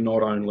 how do we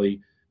not only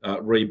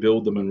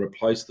rebuild them and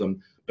replace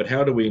them, but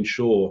how do we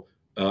ensure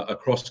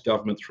across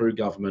government, through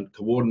government,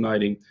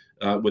 coordinating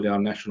with our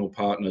national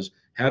partners,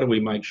 how do we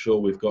make sure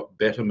we've got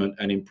betterment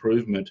and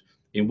improvement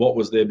in what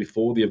was there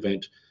before the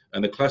event?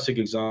 And the classic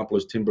example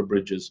is timber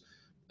bridges.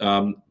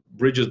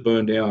 Bridges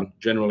burn down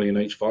generally in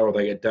each fire, or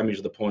they get damaged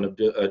to the point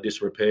of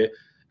disrepair.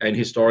 and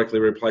historically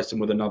replaced them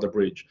with another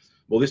bridge.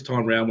 Well, this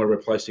time round, we're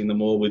replacing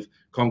them all with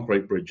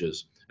concrete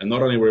bridges. And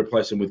not only are we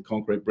replacing them with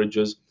concrete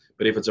bridges,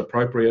 but if it's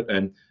appropriate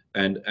and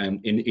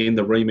in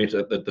the remit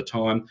at the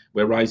time,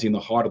 we're raising the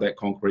height of that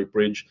concrete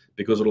bridge,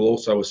 because it'll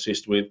also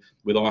assist with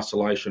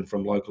isolation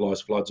from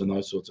localised floods and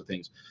those sorts of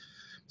things.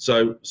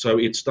 So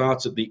it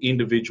starts at the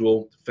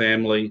individual,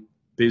 family,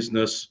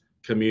 business,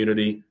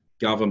 community,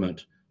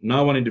 government.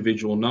 No one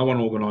individual, no one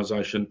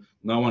organisation,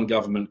 no one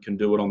government can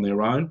do it on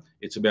their own.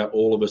 It's about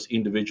all of us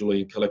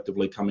individually and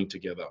collectively coming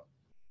together.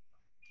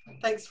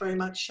 Thanks very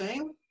much,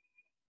 Shane.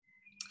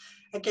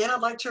 Again,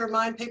 I'd like to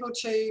remind people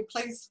to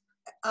please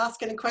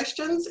ask any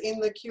questions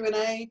in the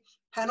Q&A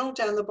panel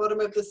down the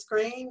bottom of the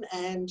screen,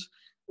 and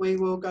we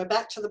will go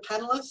back to the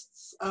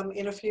panellists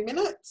in a few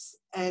minutes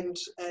and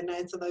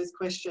answer those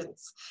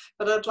questions.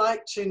 But I'd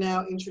like to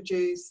now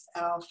introduce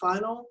our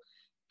final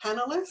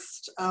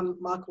panellist,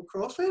 Michael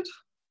Crawford.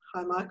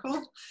 Hi,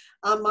 Michael.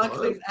 Michael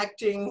Hello. is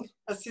Acting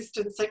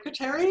Assistant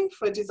Secretary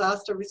for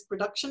Disaster Risk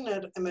Reduction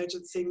at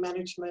Emergency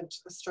Management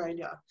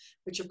Australia,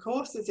 which of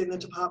course is in the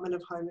Department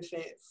of Home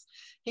Affairs.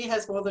 He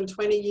has more than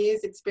 20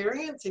 years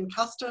experience in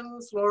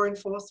customs, law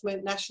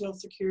enforcement, national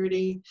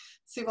security,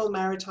 civil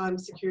maritime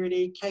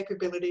security,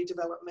 capability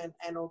development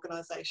and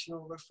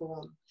organisational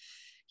reform.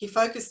 He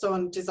focused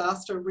on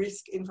disaster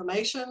risk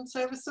information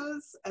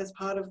services as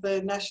part of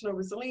the National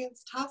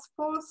Resilience Task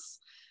Force,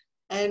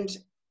 and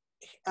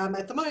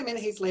at the moment,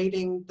 he's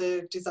leading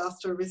the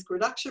Disaster Risk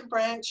Reduction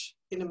Branch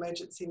in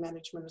Emergency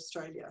Management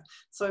Australia.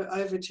 So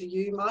over to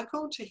you,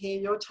 Michael, to hear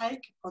your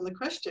take on the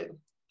question.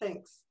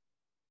 Thanks.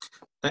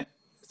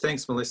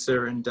 Thanks,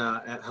 Melissa, and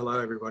hello,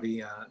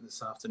 everybody,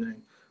 this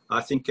afternoon.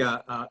 I think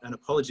an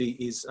apology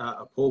is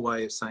a poor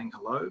way of saying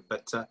hello,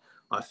 but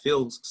I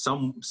feel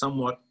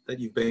somewhat that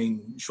you've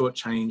been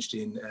shortchanged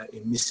in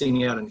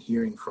missing out and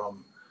hearing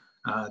from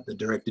the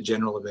Director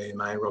General of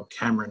EMA, Rob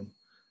Cameron.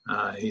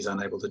 He's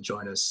unable to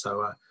join us.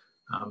 So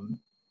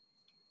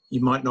you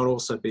might not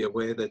also be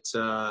aware that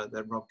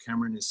that Rob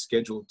Cameron is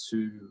scheduled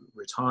to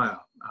retire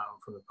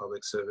from the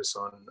public service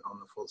on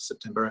the 4th of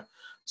September.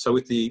 So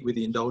with the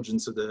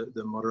indulgence of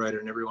the moderator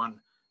and everyone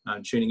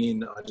tuning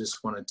in, I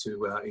just wanted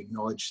to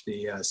acknowledge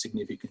the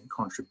significant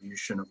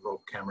contribution of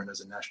Rob Cameron as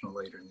a national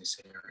leader in this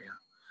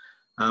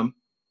area.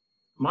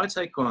 My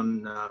take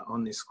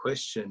on this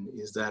question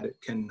is that it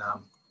can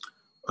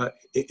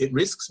it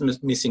risks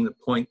missing the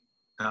point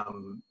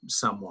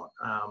somewhat,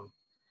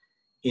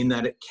 in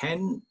that it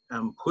can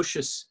push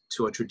us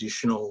to a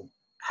traditional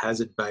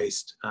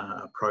hazard-based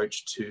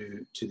approach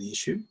to the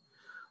issue.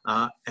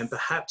 And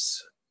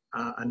perhaps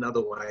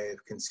another way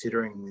of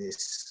considering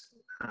this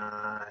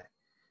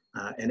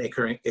and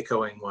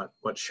echoing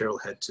what Cheryl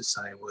had to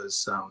say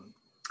was,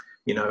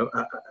 you know,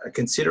 a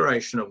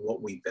consideration of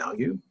what we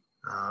value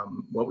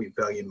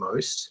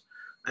most,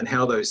 and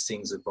how those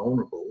things are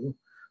vulnerable.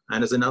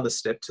 And as another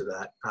step to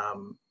that,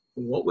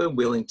 what we're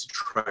willing to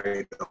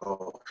trade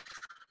off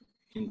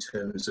in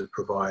terms of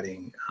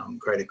providing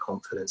greater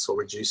confidence or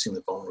reducing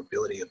the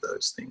vulnerability of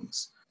those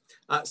things.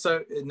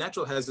 So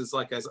natural hazards,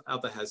 like as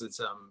other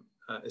hazards,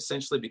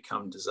 essentially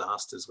become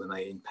disasters when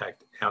they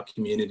impact our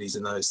communities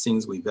and those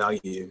things we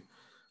value,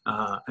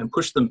 and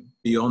push them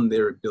beyond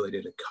their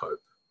ability to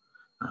cope.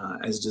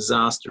 As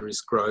disaster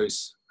risk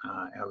grows,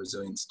 our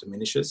resilience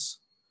diminishes.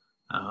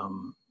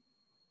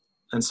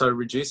 And so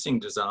reducing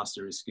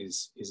disaster risk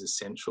is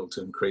essential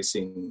to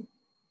increasing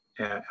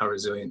our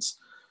resilience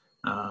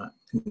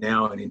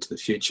now and into the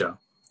future.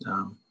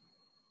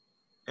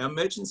 Our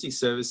emergency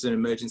service and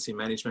emergency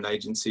management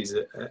agencies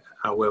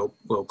are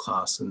world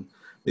class, and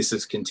this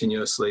is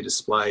continuously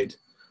displayed,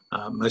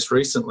 most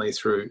recently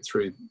through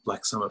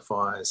Black Summer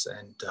fires,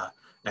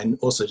 and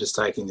also just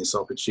taking this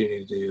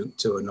opportunity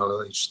to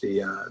acknowledge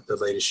the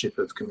leadership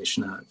of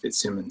Commissioner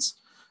Fitzsimmons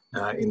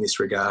in this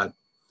regard.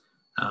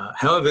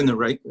 However, in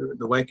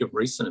the wake of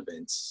recent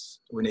events,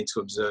 we need to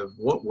observe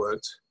what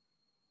worked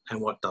and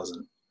what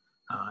doesn't,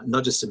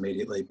 not just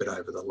immediately, but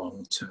over the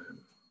long term.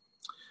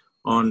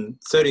 On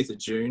 30th of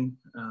June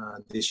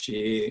this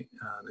year,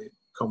 the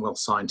Commonwealth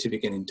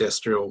Scientific and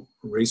Industrial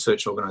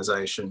Research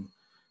Organisation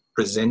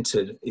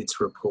presented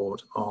its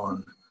report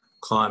on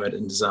climate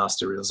and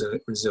disaster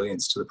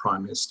resilience to the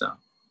Prime Minister.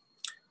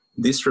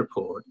 This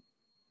report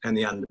and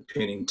the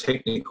underpinning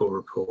technical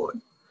report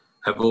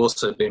have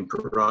also been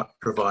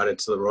provided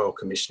to the Royal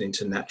Commission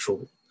into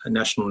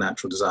National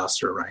Natural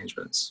Disaster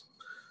Arrangements.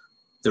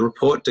 The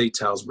report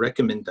details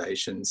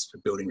recommendations for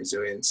building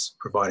resilience,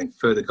 providing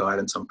further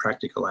guidance on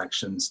practical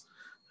actions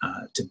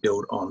to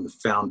build on the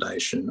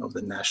foundation of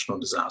the National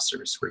Disaster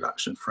Risk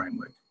Reduction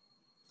Framework.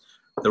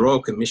 The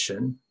Royal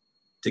Commission,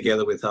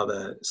 together with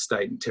other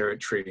state and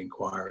territory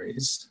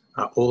inquiries,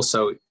 are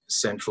also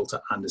central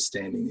to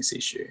understanding this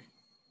issue.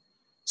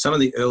 Some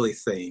of the early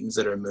themes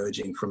that are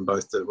emerging from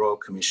both the Royal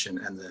Commission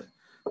and the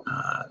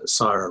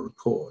CSIRO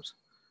report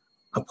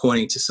are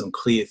pointing to some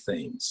clear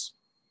themes.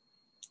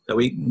 That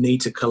we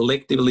need to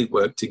collectively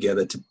work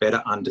together to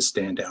better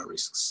understand our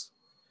risks.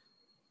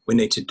 We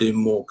need to do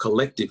more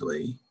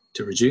collectively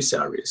to reduce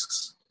our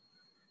risks.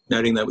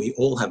 noting that we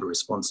all have a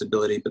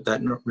responsibility, but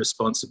that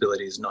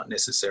responsibility is not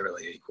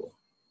necessarily equal.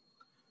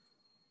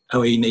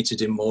 And we need to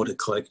do more to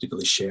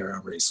collectively share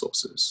our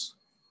resources.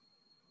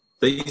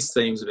 These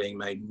themes are being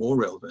made more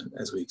relevant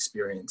as we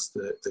experience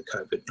the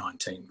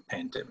COVID-19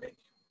 pandemic.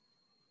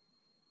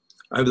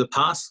 Over the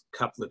past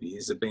couple of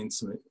years, there have been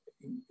some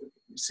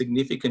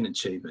significant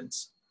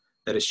achievements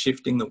that are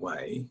shifting the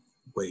way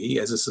we,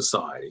 as a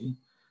society,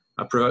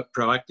 are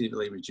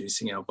proactively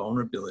reducing our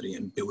vulnerability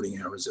and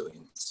building our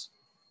resilience.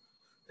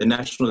 The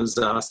National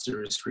Disaster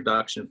Risk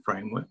Reduction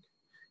Framework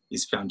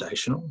is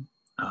foundational,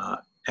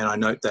 and I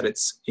note that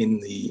it's in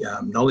the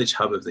Knowledge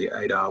Hub of the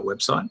ADAR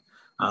website,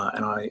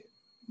 and I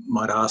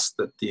might ask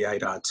that the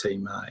ADAR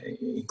team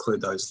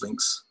include those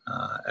links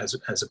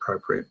as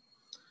appropriate.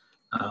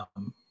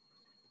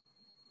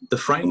 The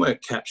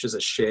framework captures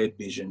a shared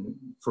vision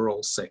for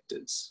all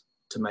sectors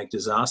to make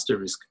disaster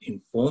risk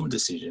informed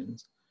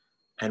decisions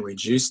and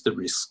reduce the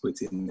risks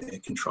within their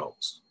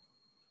controls.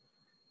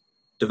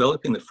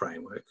 Developing the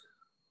framework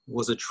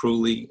was a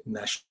truly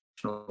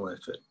national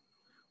effort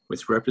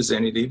with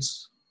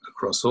representatives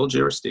across all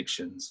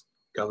jurisdictions,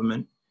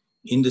 government,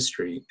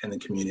 industry, and the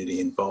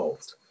community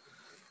involved.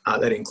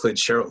 That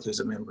includes Cheryl, who's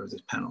a member of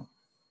this panel.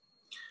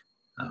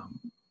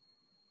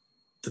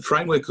 The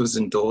framework was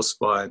endorsed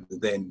by the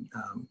then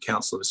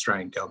Council of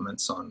Australian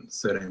Governments on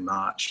 13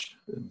 March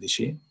this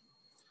year.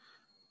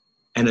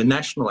 And a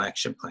national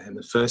action plan,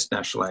 the first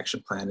national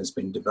action plan, has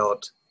been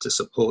developed to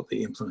support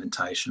the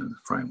implementation of the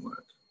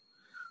framework.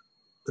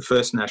 The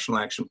first national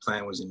action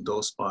plan was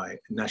endorsed by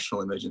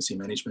National Emergency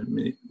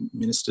Management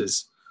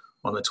Ministers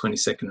on the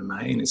 22nd of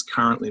May and is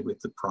currently with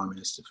the Prime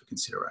Minister for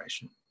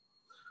consideration.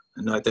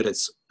 And note that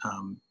it's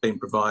been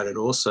provided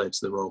also to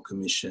the Royal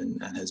Commission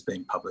and has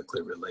been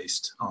publicly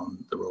released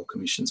on the Royal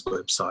Commission's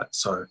website.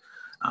 So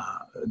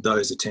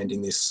those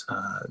attending this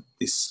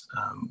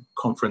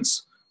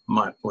conference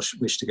might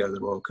wish to go to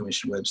the Royal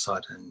Commission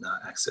website and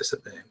access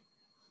it there.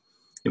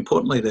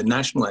 Importantly, the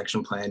National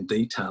Action Plan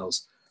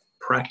details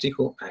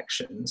practical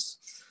actions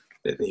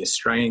that the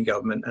Australian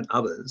Government and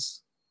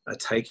others are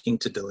taking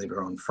to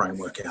deliver on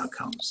framework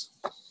outcomes.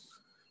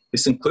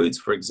 This includes,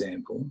 for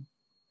example,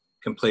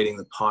 completing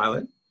the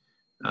pilot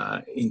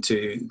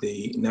into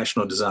the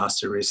National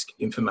Disaster Risk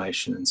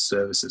Information and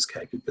Services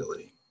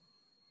capability.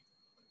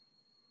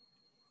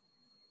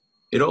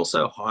 It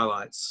also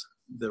highlights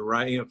the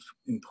array of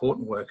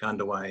important work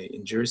underway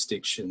in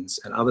jurisdictions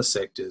and other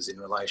sectors in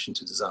relation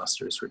to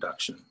disaster risk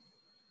reduction.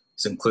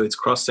 This includes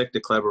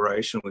cross-sector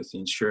collaboration with the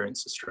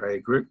Insurance Australia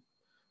Group,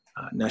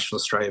 National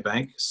Australia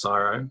Bank,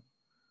 CSIRO,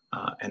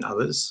 and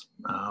others,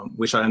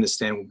 which I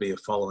understand will be a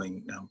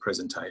following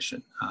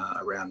presentation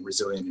around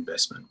resilient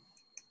investment.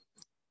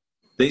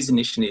 These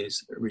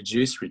initiatives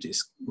reduce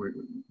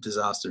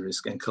disaster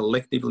risk and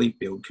collectively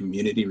build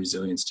community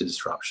resilience to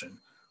disruption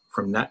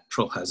from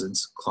natural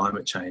hazards,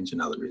 climate change,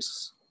 and other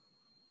risks.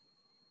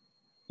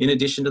 In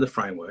addition to the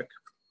framework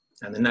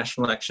and the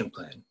National Action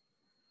Plan,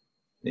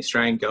 the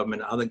Australian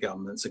Government and other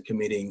governments are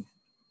committing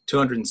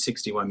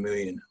 $261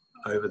 million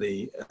over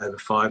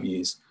 5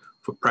 years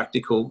for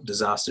practical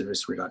disaster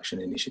risk reduction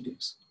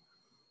initiatives.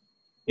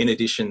 In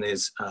addition,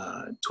 there's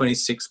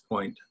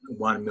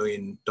 $26.1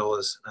 million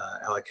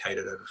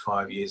allocated over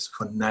 5 years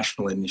for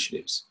national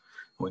initiatives.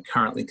 We're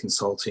currently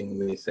consulting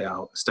with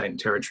our state and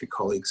territory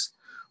colleagues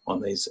on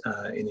these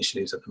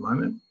initiatives at the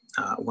moment.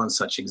 One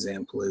such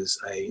example is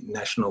a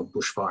national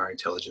bushfire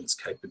intelligence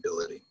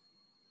capability.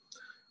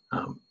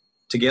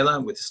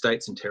 Together with the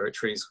states and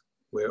territories,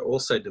 we're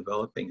also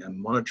developing a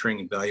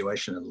monitoring,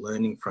 evaluation and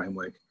learning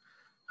framework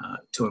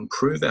to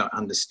improve our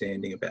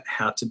understanding about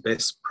how to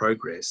best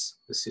progress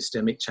the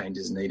systemic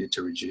changes needed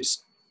to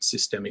reduce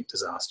systemic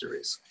disaster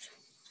risk.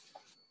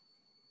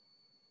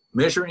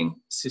 Measuring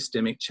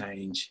systemic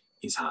change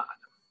is hard,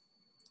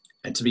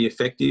 and to be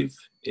effective,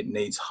 it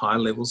needs high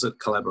levels of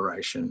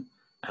collaboration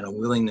and a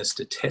willingness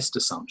to test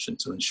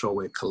assumptions to ensure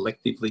we're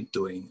collectively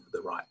doing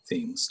the right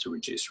things to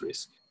reduce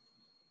risk.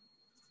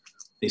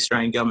 The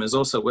Australian Government has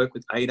also worked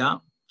with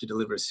ADAR to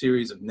deliver a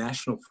series of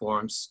national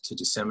forums to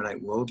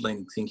disseminate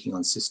world-leading thinking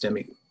on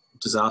systemic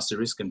disaster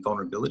risk and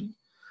vulnerability,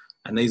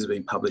 and these have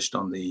been published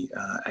on the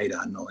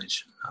ADAR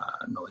Knowledge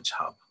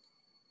Hub.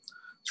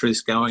 Through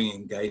this going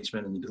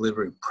engagement and the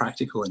delivery of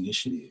practical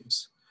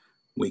initiatives,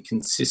 we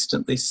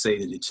consistently see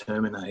the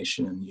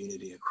determination and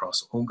unity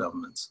across all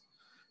governments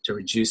to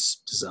reduce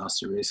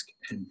disaster risk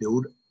and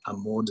build a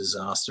more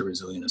disaster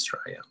resilient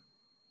Australia.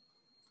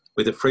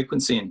 With the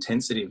frequency and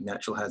intensity of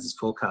natural hazards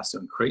forecast to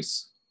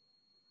increase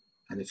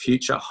and the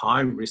future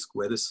high risk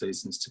weather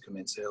seasons to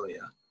commence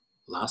earlier,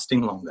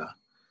 lasting longer,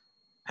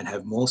 and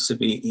have more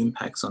severe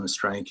impacts on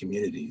Australian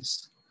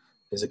communities,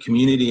 there's a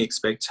community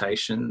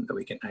expectation that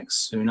we can act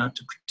sooner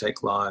to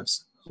protect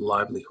lives,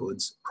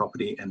 livelihoods,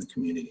 property, and the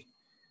community.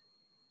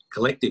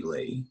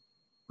 Collectively,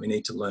 we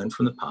need to learn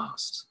from the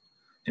past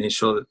and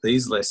ensure that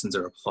these lessons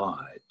are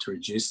applied to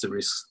reduce the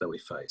risks that we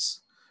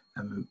face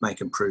and make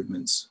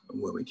improvements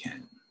where we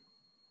can.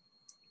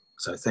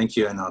 So thank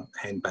you, and I'll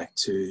hand back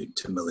to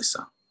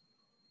Melissa.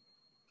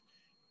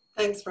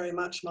 Thanks very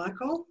much,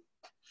 Michael.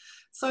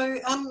 So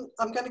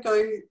I'm going to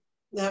go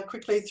now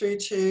quickly through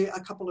to a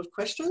couple of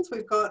questions.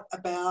 We've got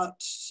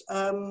about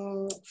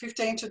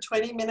 15 to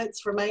 20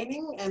 minutes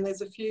remaining, and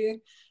there's a few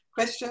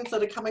questions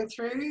that are coming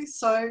through.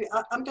 So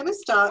I'm going to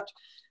start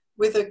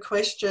with a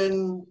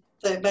question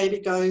that maybe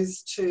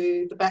goes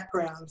to the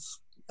backgrounds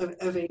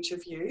of each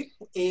of you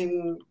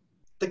in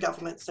the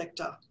government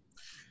sector,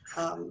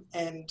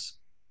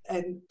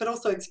 but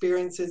also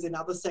experiences in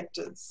other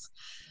sectors.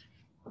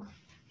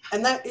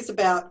 And that is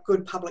about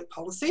good public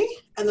policy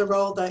and the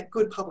role that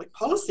good public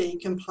policy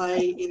can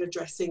play in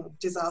addressing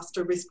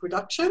disaster risk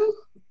reduction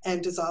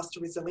and disaster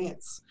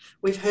resilience.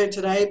 We've heard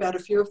today about a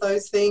few of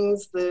those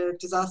things, the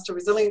disaster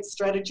resilience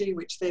strategy,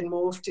 which then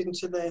morphed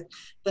into the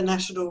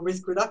National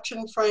Risk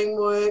Reduction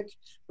Framework.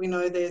 We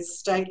know there's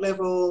state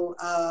level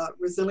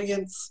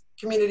resilience,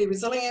 community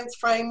resilience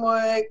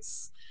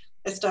frameworks,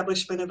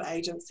 establishment of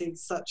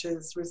agencies such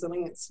as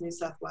Resilience New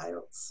South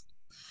Wales.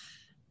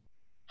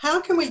 How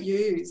can we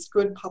use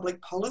good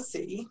public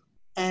policy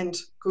and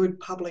good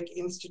public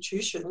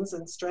institutions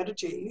and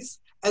strategies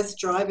as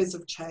drivers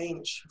of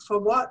change for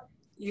what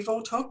you've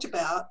all talked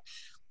about,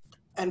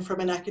 and from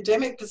an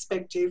academic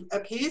perspective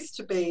appears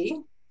to be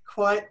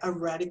quite a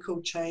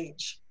radical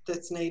change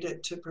that's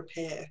needed to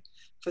prepare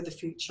for the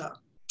future?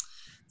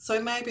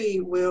 So maybe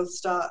we'll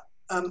start,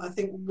 I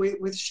think,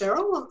 with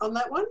Cheryl on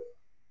that one.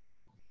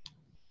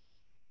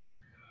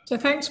 So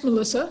thanks,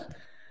 Melissa.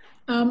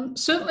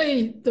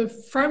 Certainly the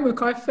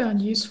framework I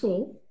found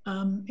useful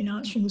in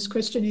answering this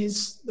question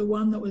is the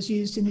one that was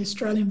used in the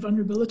Australian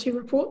Vulnerability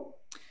Report.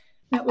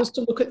 That was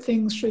to look at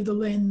things through the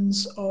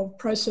lens of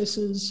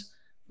processes,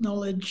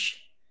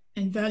 knowledge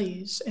and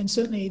values. And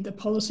certainly the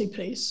policy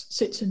piece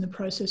sits in the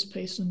process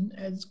piece. And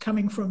as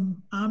coming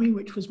from Army,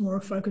 which was more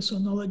a focus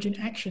on knowledge and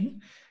action,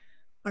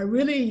 I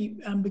really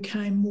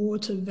became more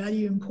to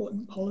value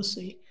important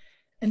policy.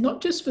 And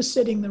not just for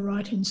setting the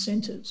right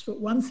incentives,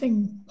 but one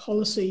thing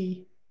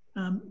policy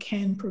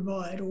can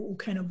provide or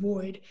can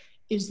avoid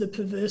is the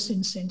perverse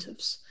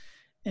incentives.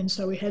 And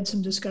so we had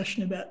some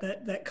discussion about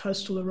that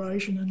coastal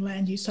erosion and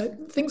land use. So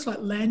things like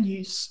land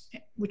use,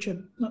 which are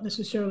not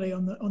necessarily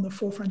on the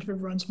forefront of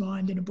everyone's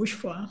mind in a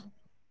bushfire,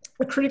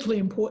 are critically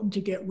important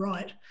to get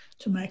right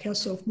to make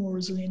ourselves more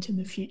resilient in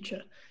the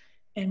future.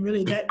 And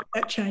really that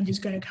change is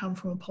going to come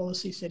from a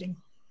policy setting.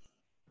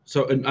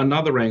 So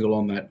another angle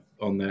on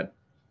that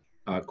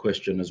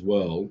question as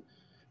well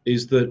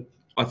is that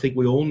I think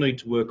we all need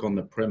to work on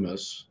the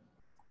premise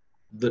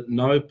that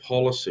no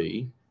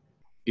policy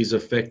is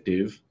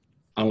effective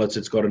unless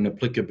it's got an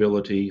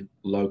applicability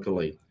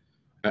locally.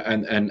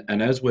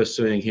 And as we're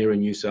seeing here in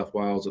New South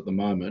Wales at the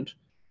moment,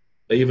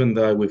 even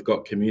though we've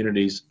got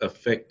communities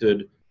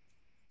affected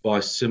by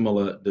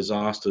similar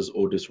disasters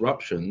or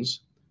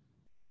disruptions,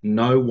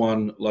 no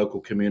one local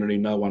community,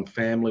 no one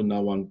family,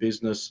 no one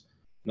business,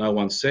 no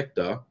one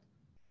sector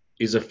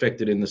is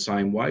affected in the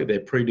same way.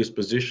 Their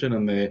predisposition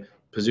and their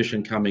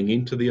position coming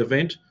into the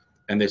event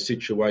and their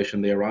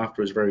situation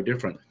thereafter is very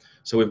different.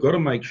 So we've got to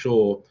make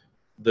sure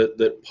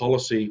that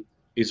policy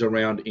is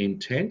around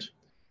intent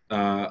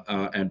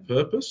and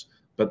purpose,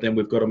 but then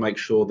we've got to make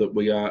sure that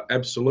we are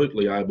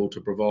absolutely able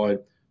to provide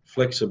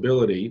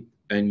flexibility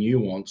and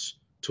nuance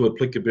to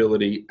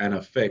applicability and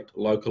effect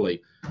locally.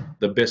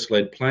 The best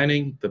led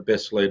planning, the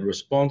best led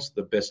response,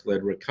 the best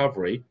led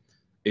recovery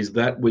is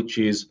that which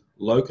is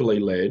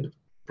locally led,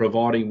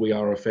 providing we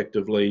are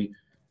effectively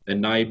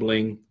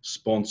enabling,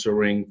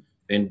 sponsoring,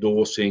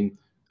 endorsing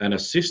and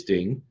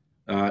assisting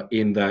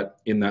in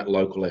that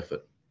local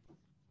effort.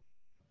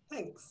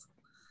 Thanks.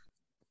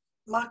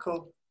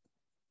 Michael.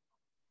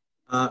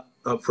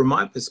 From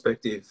my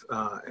perspective,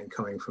 and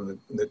coming from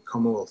the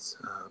Commonwealth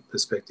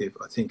perspective,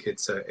 I think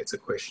it's a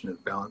question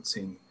of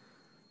balancing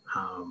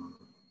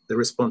the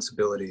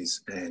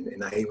responsibilities and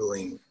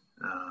enabling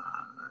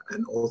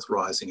an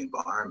authorising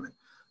environment.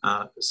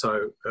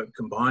 So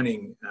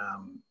combining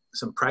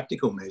some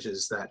practical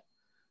measures that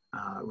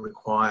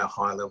require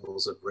high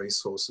levels of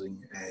resourcing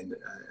and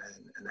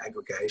an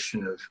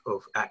aggregation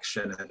of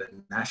action at a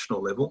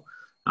national level,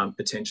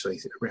 potentially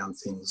around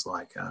things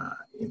like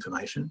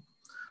information,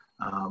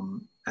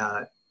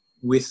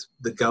 with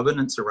the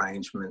governance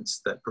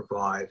arrangements that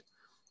provide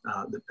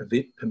the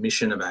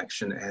permission of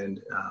action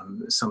and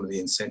some of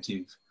the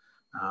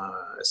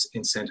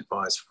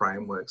incentivized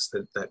frameworks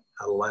that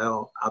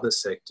allow other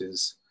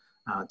sectors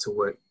to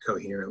work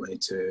coherently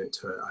to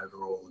an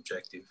overall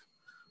objective.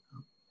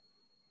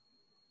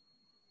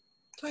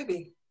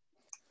 Toby.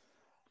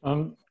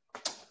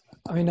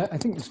 I mean, I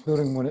think just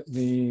building what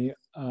the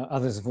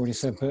others have already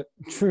said, but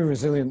true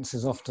resilience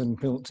is often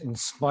built in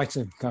spite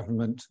of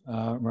government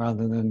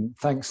rather than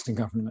thanks to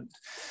government.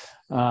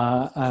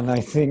 And I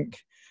think,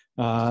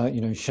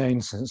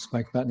 Shane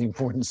spoke about the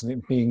importance of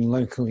it being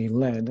locally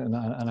led, and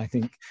I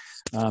think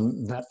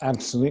that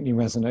absolutely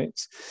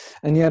resonates.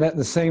 And yet at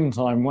the same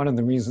time, one of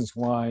the reasons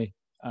why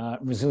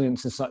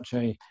resilience is such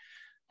a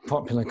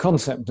popular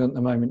concept at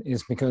the moment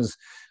is because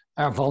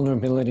our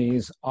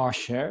vulnerabilities are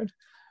shared.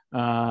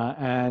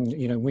 And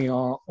we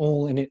are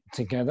all in it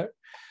together.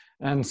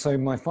 And so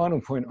my final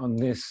point on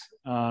this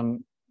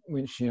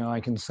which I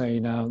can say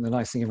now, the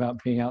nice thing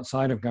about being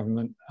outside of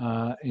government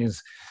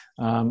is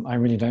I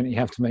really don't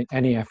have to make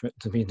any effort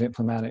to be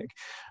diplomatic,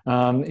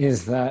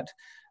 is that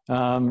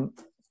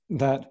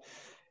that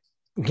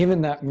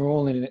given that we're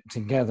all in it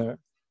together,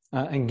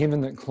 and given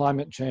that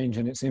climate change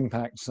and its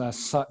impacts are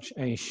such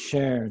a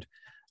shared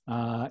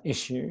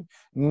issue,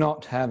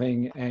 not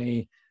having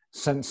a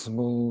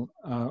sensible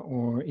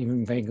or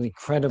even vaguely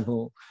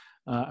credible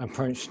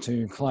approach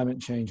to climate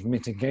change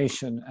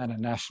mitigation at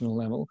a national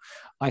level,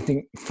 I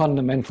think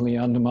fundamentally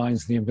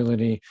undermines the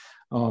ability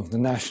of the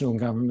national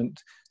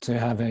government to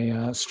have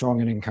a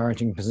strong and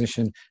encouraging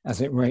position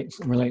as it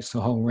relates to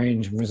a whole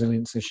range of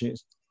resilience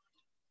issues.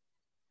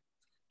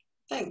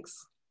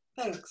 Thanks.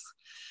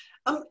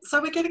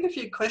 So we're getting a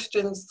few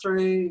questions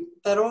through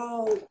that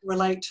all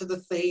relate to the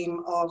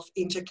theme of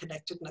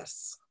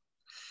interconnectedness.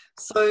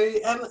 So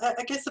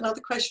I guess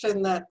another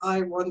question that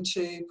I want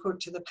to put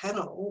to the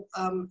panel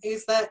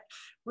is that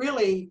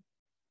really,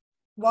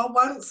 while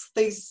once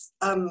these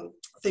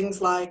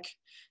things like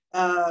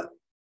that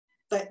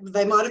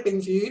they might have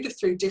been viewed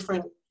through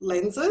different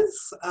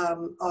lenses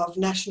of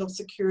national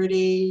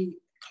security,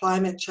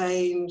 climate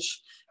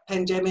change,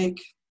 pandemic,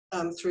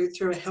 through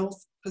a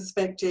health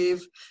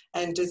perspective,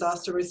 and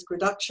disaster risk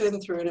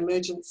reduction through an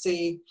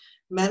emergency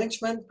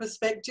management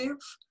perspective,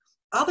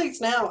 are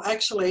these now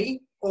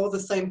actually all the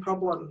same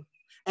problem?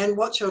 And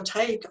what's your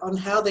take on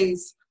how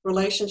these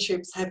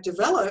relationships have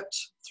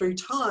developed through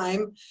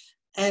time?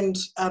 And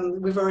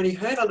we've already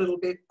heard a little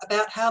bit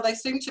about how they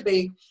seem to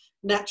be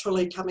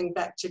naturally coming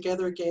back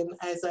together again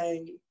as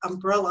a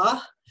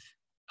umbrella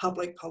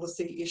public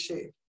policy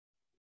issue.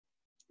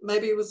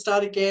 Maybe we'll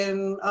start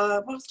again.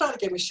 We'll start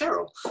again with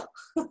Cheryl.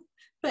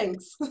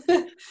 Thanks.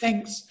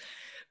 Thanks.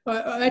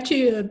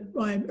 Actually,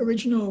 my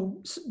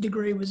original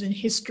degree was in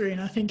history, and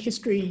I think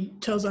history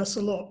tells us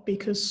a lot,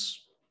 because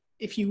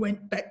if you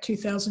went back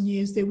 2,000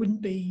 years, there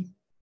wouldn't be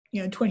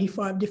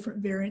 25 different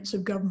variants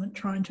of government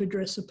trying to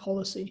address a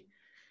policy.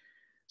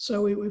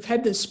 So we've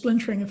had this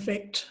splintering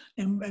effect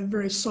and a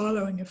very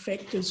siloing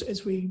effect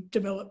as we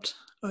developed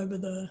over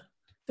the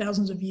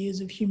thousands of years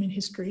of human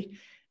history.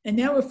 And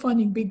now we're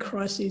finding big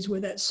crises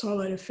where that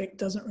siloed effect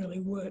doesn't really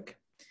work.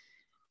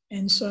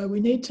 And so we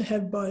need to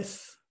have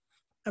both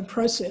a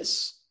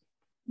process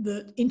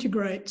that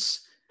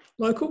integrates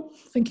local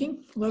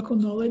thinking, local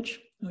knowledge,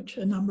 which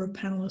a number of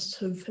panellists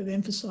have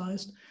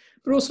emphasised,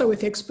 but also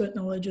with expert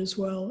knowledge as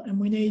well. And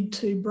we need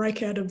to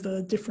break out of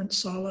the different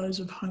silos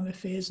of home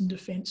affairs and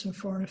defence and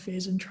foreign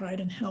affairs and trade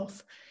and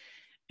health,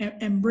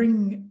 and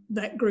bring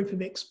that group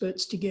of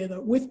experts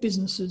together with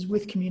businesses,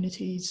 with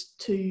communities,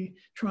 to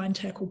try and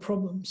tackle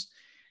problems.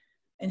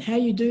 And how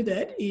you do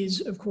that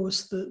is, of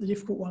course, the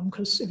difficult one,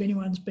 because if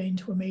anyone's been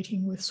to a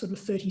meeting with sort of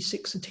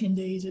 36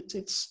 attendees,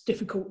 it's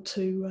difficult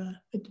to,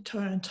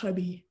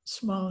 Toby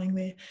smiling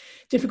there,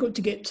 difficult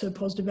to get to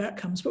positive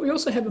outcomes. But we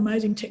also have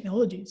amazing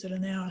technologies that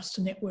allow us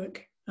to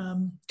network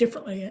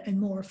differently and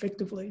more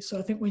effectively. So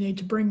I think we need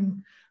to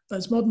bring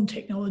those modern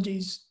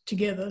technologies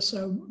together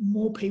so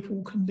more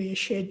people can be a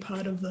shared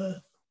part of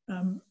the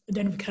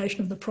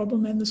identification of the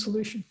problem and the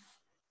solution.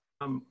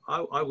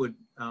 I would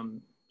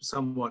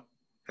somewhat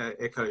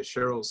echo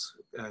Cheryl's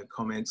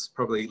comments,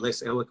 probably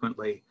less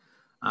eloquently,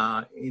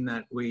 in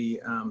that we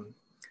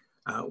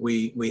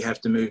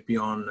have to move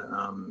beyond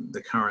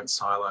the current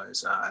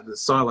silos. The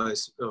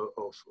silos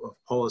of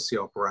policy,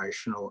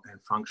 operational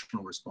and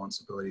functional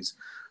responsibilities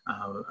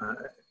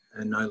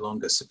are no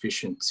longer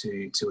sufficient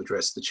to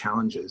address the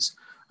challenges.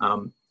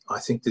 I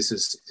think this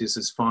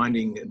is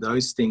finding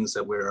those things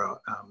that we're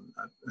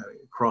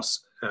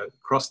across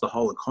the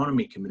whole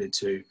economy committed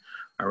to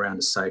around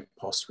a safe,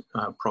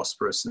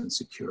 prosperous and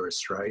secure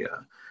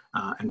Australia,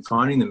 and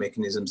finding the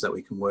mechanisms that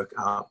we can work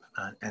up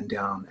and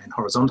down and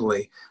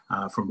horizontally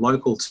from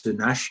local to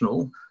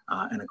national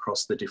and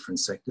across the different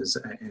sectors,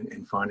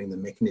 and finding the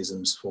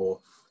mechanisms for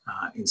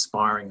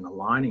inspiring and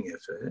aligning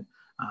effort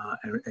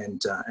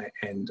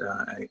and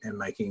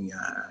making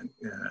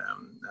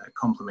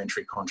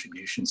complementary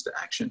contributions to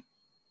action.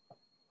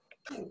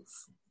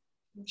 Thanks.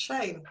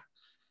 Shane,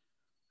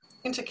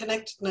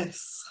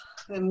 interconnectedness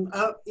and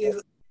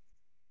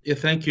Yeah,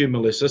 thank you,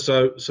 Melissa.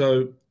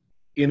 So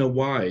in a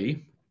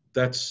way,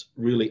 that's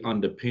really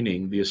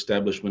underpinning the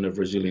establishment of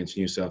Resilience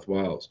New South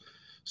Wales.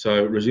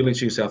 So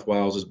Resilience New South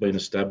Wales has been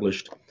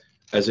established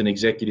as an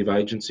executive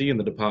agency in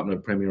the Department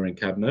of Premier and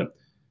Cabinet,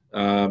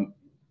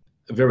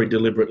 very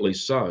deliberately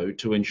so,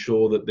 to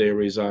ensure that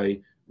there is a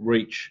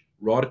reach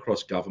right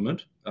across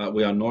government.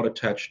 We are not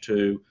attached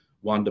to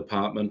one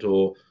department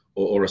or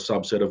a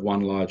subset of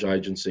one large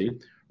agency,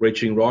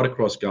 reaching right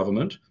across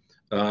government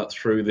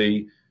through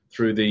the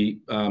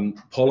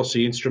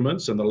policy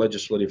instruments and the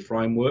legislative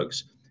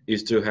frameworks,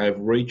 is to have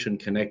reach and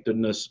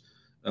connectedness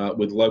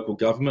with local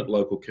government,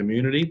 local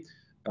community,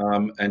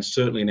 and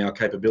certainly in our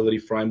capability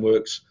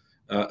frameworks,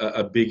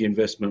 a big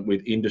investment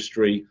with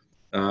industry,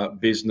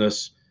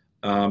 business,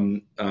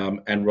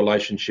 and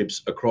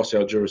relationships across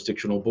our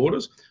jurisdictional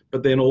borders,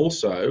 but then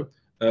also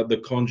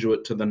the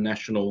conduit to the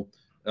national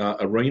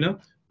arena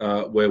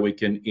where we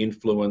can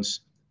influence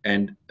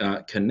and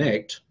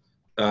connect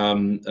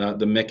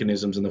the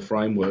mechanisms and the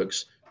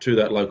frameworks to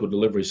that local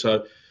delivery.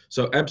 So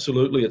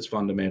absolutely, it's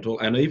fundamental.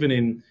 And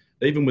even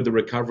with the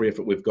recovery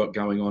effort we've got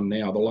going on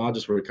now, the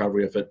largest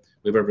recovery effort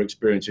we've ever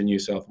experienced in New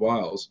South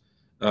Wales,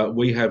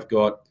 we have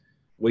got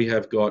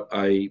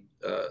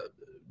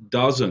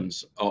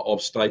dozens of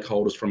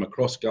stakeholders from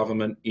across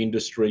government,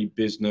 industry,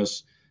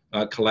 business,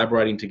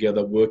 collaborating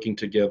together, working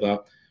together,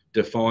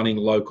 defining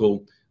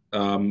local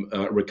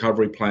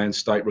recovery plans,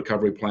 state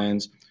recovery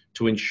plans,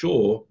 to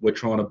ensure we're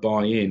trying to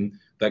buy in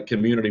that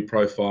community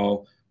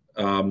profile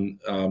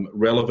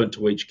relevant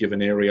to each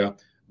given area,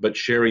 but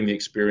sharing the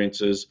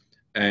experiences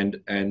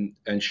and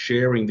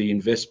sharing the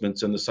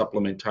investments and the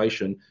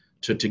supplementation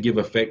to give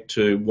effect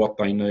to what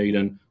they need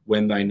and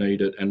when they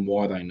need it and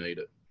why they need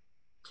it.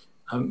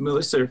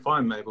 Melissa, if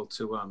I'm able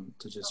to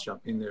just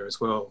jump in there as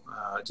well,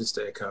 just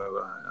to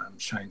echo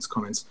Shane's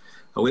comments,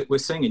 we're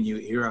seeing a new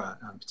era,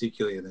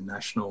 particularly in the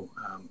national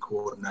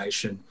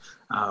coordination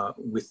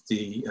with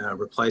the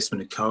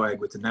replacement of COAG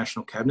with the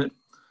National Cabinet,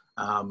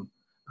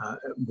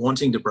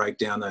 wanting to break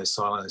down those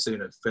silos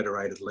even at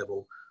federated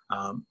level,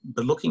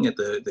 but looking at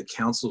the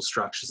council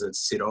structures that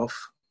sit off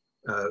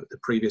the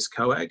previous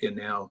COAG and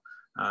now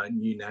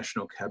new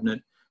National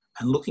Cabinet,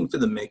 and looking for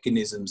the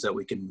mechanisms that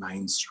we can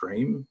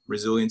mainstream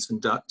resilience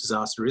and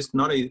disaster risk,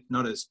 not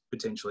as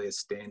potentially a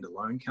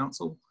standalone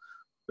council,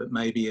 but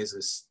maybe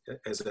as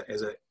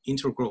an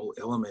integral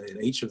element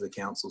in each of the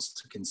councils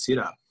to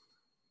consider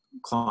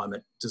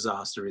climate,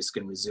 disaster risk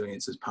and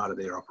resilience as part of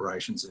their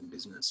operations and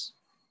business.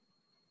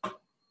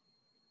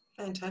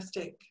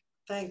 Fantastic.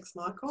 Thanks,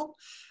 Michael.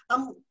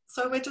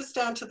 So we're just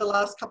down to the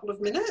last couple of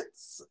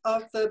minutes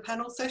of the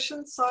panel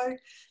session. So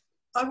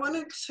I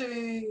wanted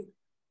to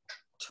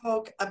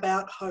talk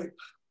about hope.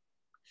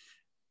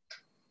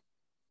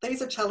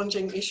 These are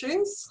challenging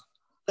issues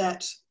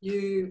that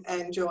you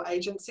and your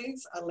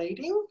agencies are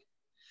leading.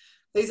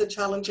 These are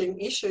challenging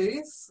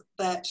issues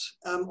that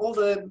all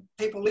the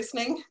people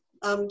listening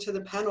to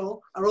the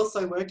panel are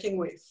also working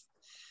with.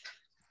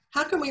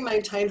 How can we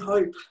maintain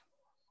hope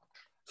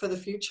for the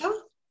future?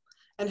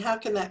 And how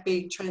can that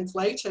be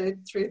translated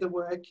through the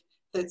work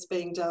that's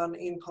being done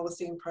in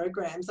policy and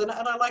programs? And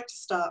I'd like to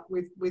start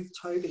with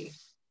Toby.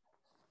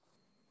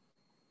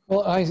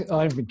 Well,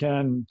 I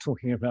began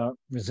talking about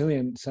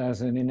resilience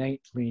as an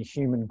innately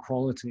human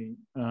quality.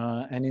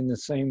 And in the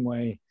same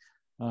way,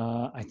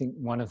 I think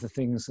one of the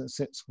things that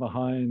sits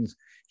behind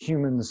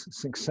humans'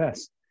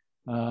 success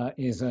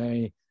is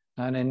an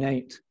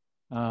innate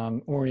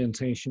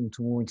orientation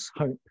towards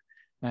hope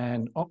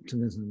and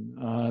optimism.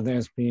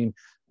 There's been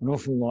an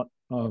awful lot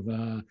of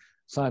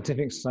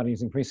scientific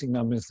studies, increasing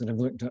numbers, that have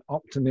looked at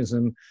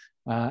optimism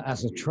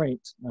as a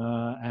trait.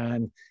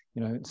 And,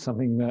 it's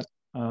something that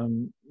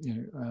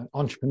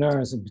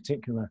entrepreneurs in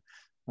particular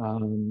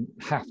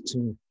have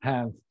to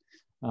have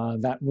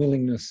that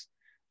willingness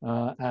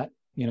at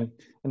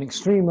an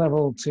extreme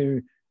level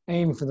to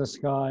aim for the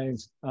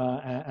skies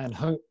and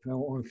hope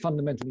or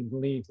fundamentally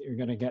believe that you're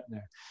going to get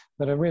there.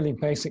 But at a really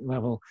basic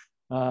level,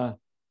 and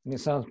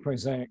it sounds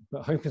prosaic,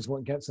 but hope is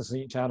what gets us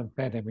each out of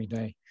bed every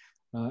day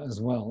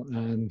as well.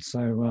 And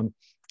so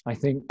I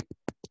think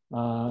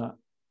the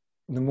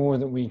more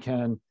that we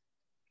can,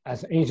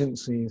 as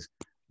agencies,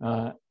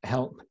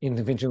 help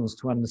individuals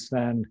to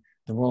understand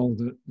the role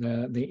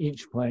that they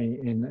each play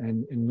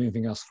in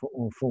moving us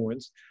all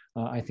forwards,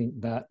 I think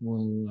that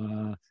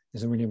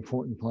is a really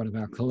important part of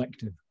our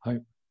collective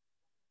hope.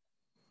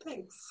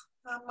 Thanks.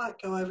 I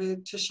might go over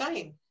to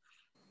Shane.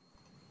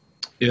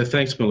 Yeah,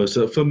 thanks,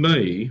 Melissa. For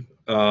me,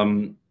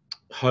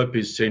 hope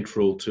is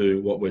central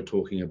to what we're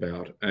talking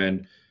about.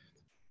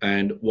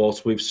 And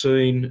whilst we've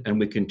seen and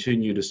we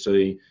continue to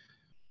see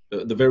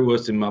the very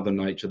worst in Mother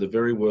Nature, the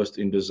very worst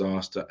in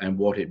disaster and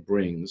what it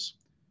brings,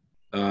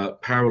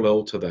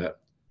 parallel to that,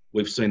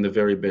 we've seen the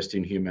very best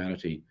in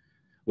humanity.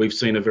 We've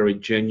seen a very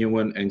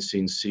genuine and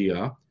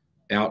sincere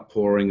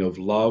outpouring of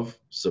love,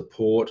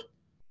 support,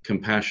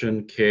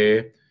 compassion,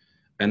 care,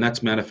 and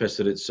that's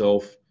manifested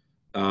itself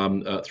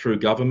through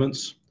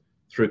governments,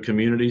 through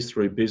communities,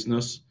 through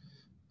business,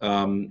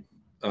 in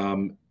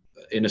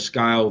a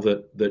scale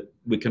that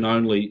we can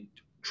only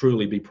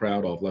truly be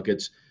proud of. Like,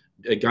 it's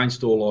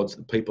against all odds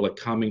that people are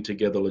coming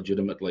together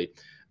legitimately.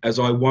 As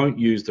I won't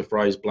use the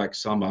phrase Black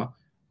Summer,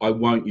 I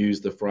won't use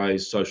the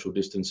phrase social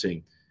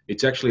distancing.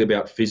 It's actually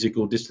about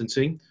physical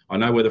distancing. I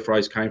know where the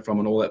phrase came from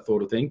and all that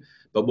sort of thing,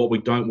 but what we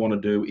don't want to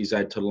do is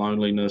add to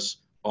loneliness,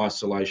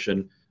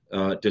 isolation,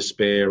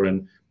 despair,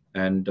 and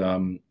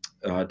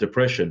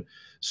depression.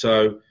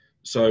 So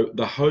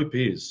the hope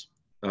is,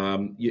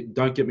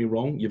 don't get me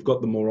wrong, you've got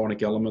the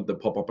moronic element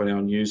that pop up in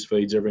our news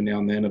feeds every now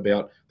and then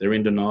about they're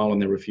in denial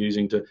and they're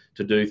refusing to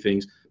do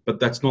things, but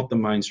that's not the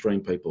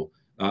mainstream people.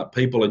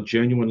 People are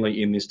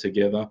genuinely in this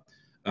together.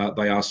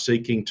 They are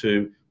seeking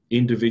to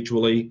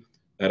individually,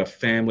 at a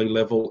family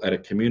level, at a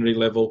community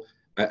level,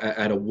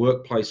 at a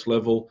workplace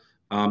level,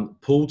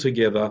 pull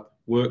together,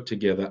 work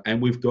together, and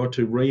we've got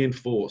to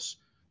reinforce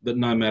that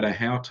no matter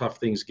how tough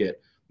things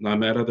get, no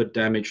matter the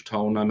damage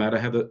toll, no matter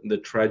how the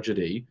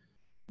tragedy,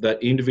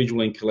 that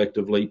individually and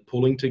collectively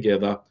pulling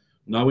together,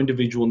 No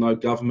individual, no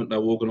government,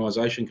 no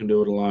organisation can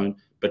do it alone,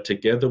 but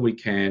together we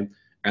can.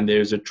 And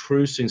there's a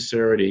true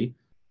sincerity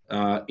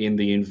in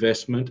the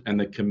investment and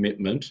the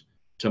commitment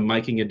to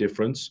making a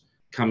difference,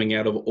 coming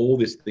out of all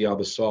this the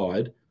other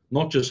side,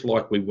 not just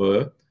like we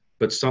were,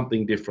 but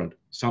something different,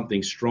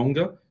 something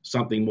stronger,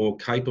 something more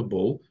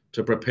capable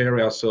to prepare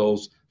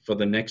ourselves for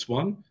the next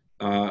one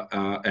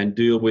and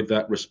deal with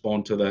that,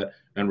 respond to that,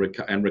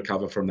 and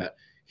recover from that.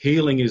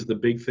 Healing is the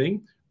big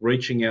thing.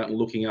 Reaching out and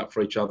looking out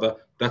for each other,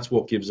 that's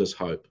what gives us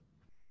hope.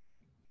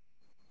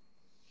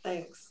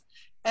 Thanks.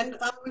 And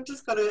we've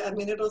just got a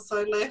minute or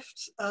so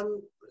left.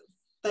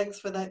 Thanks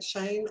for that,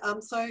 Shane.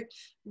 So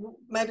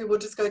maybe we'll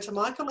just go to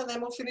Michael, and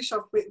then we'll finish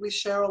off with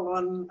Cheryl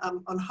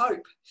on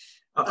hope.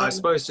 I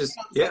suppose just,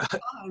 yeah.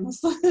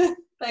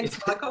 Thanks,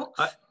 Michael.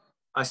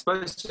 I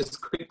suppose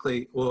just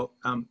quickly, well,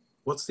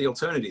 what's the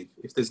alternative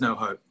if there's no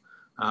hope?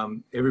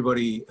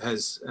 Everybody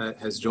has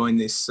joined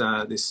this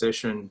this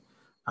session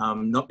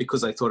not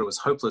because they thought it was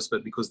hopeless,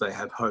 but because they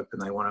have hope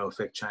and they want to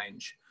affect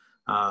change.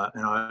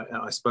 And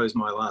I suppose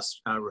my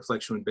last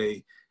reflection would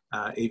be,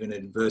 even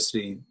in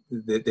adversity,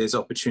 there's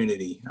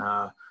opportunity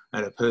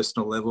at a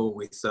personal level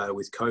with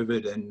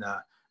COVID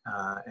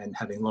and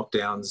having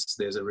lockdowns.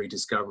 There's a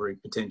rediscovery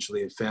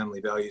potentially of family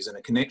values and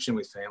a connection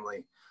with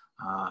family,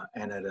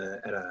 and at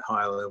a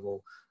higher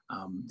level,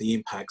 the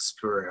impacts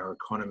for our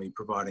economy,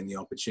 providing the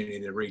opportunity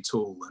to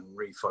retool and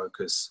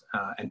refocus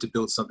and to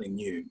build something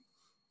new.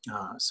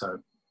 So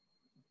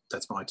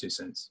that's my 2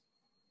 cents.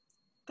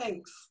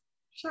 Thanks.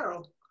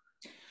 Cheryl.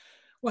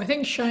 Well, I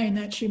think Shane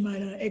actually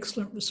made an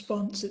excellent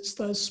response. It's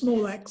those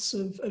small acts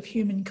of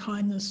human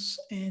kindness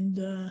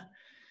and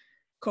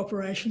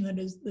cooperation that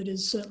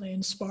is certainly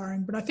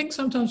inspiring. But I think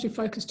sometimes we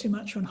focus too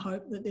much on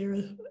hope, that there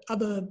are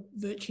other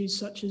virtues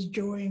such as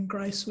joy and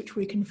grace, which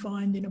we can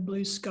find in a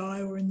blue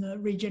sky or in the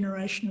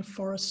regeneration of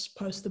forests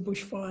post the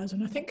bushfires.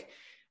 And I think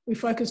we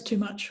focus too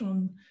much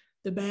on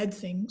the bad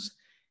things.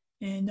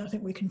 And I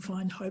think we can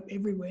find hope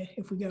everywhere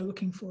if we go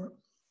looking for it.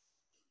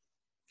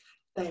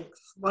 Thanks.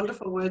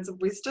 Wonderful words of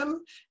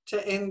wisdom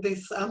to end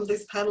this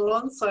this panel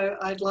on. So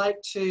I'd like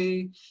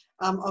to,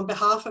 on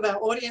behalf of our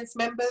audience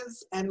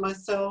members and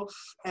myself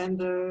and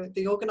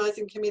the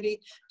organising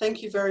committee,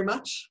 thank you very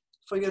much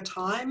for your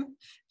time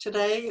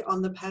today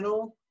on the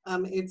panel.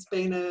 It's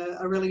been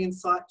a really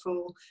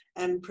insightful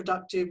and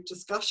productive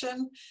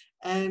discussion,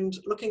 and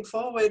looking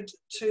forward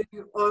to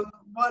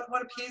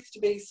what appears to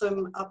be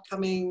some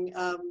upcoming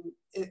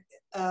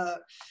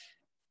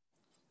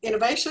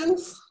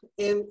innovations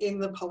in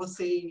the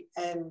policy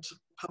and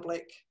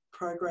public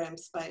program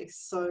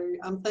space. So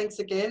thanks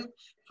again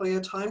for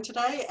your time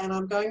today, and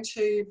I'm going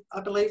to,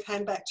 I believe,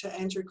 hand back to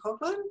Andrew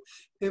Coughlin,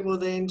 who will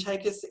then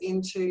take us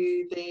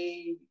into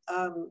the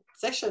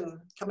session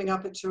coming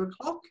up at 2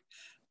 o'clock.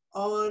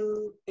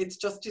 It's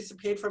just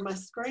disappeared from my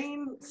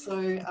screen, so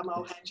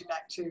I'll hand you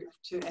back to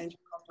Andrew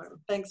Coughlin.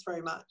 Thanks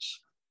very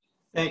much.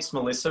 Thanks,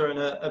 Melissa, and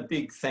a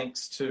big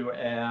thanks to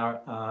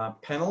our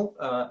panel.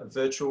 A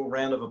virtual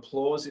round of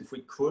applause, if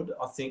we could.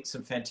 I think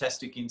some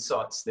fantastic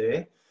insights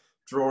there,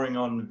 drawing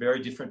on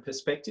very different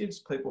perspectives,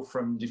 people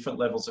from different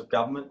levels of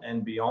government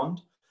and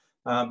beyond.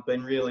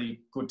 Been really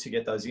good to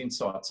get those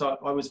insights.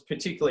 I was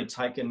particularly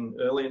taken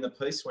early in the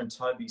piece when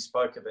Toby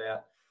spoke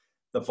about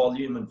the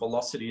volume and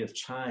velocity of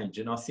change.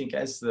 And I think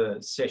as the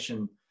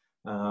session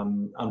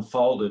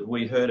unfolded,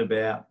 we heard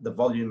about the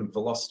volume and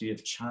velocity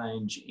of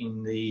change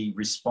in the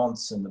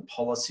response and the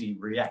policy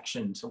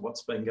reaction to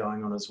what's been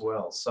going on as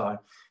well. So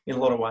in a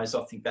lot of ways,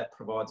 I think that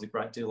provides a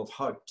great deal of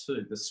hope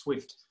too. The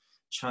swift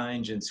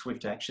change and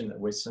swift action that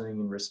we're seeing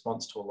in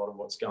response to a lot of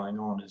what's going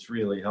on is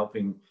really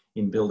helping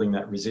in building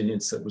that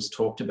resilience that was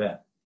talked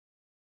about.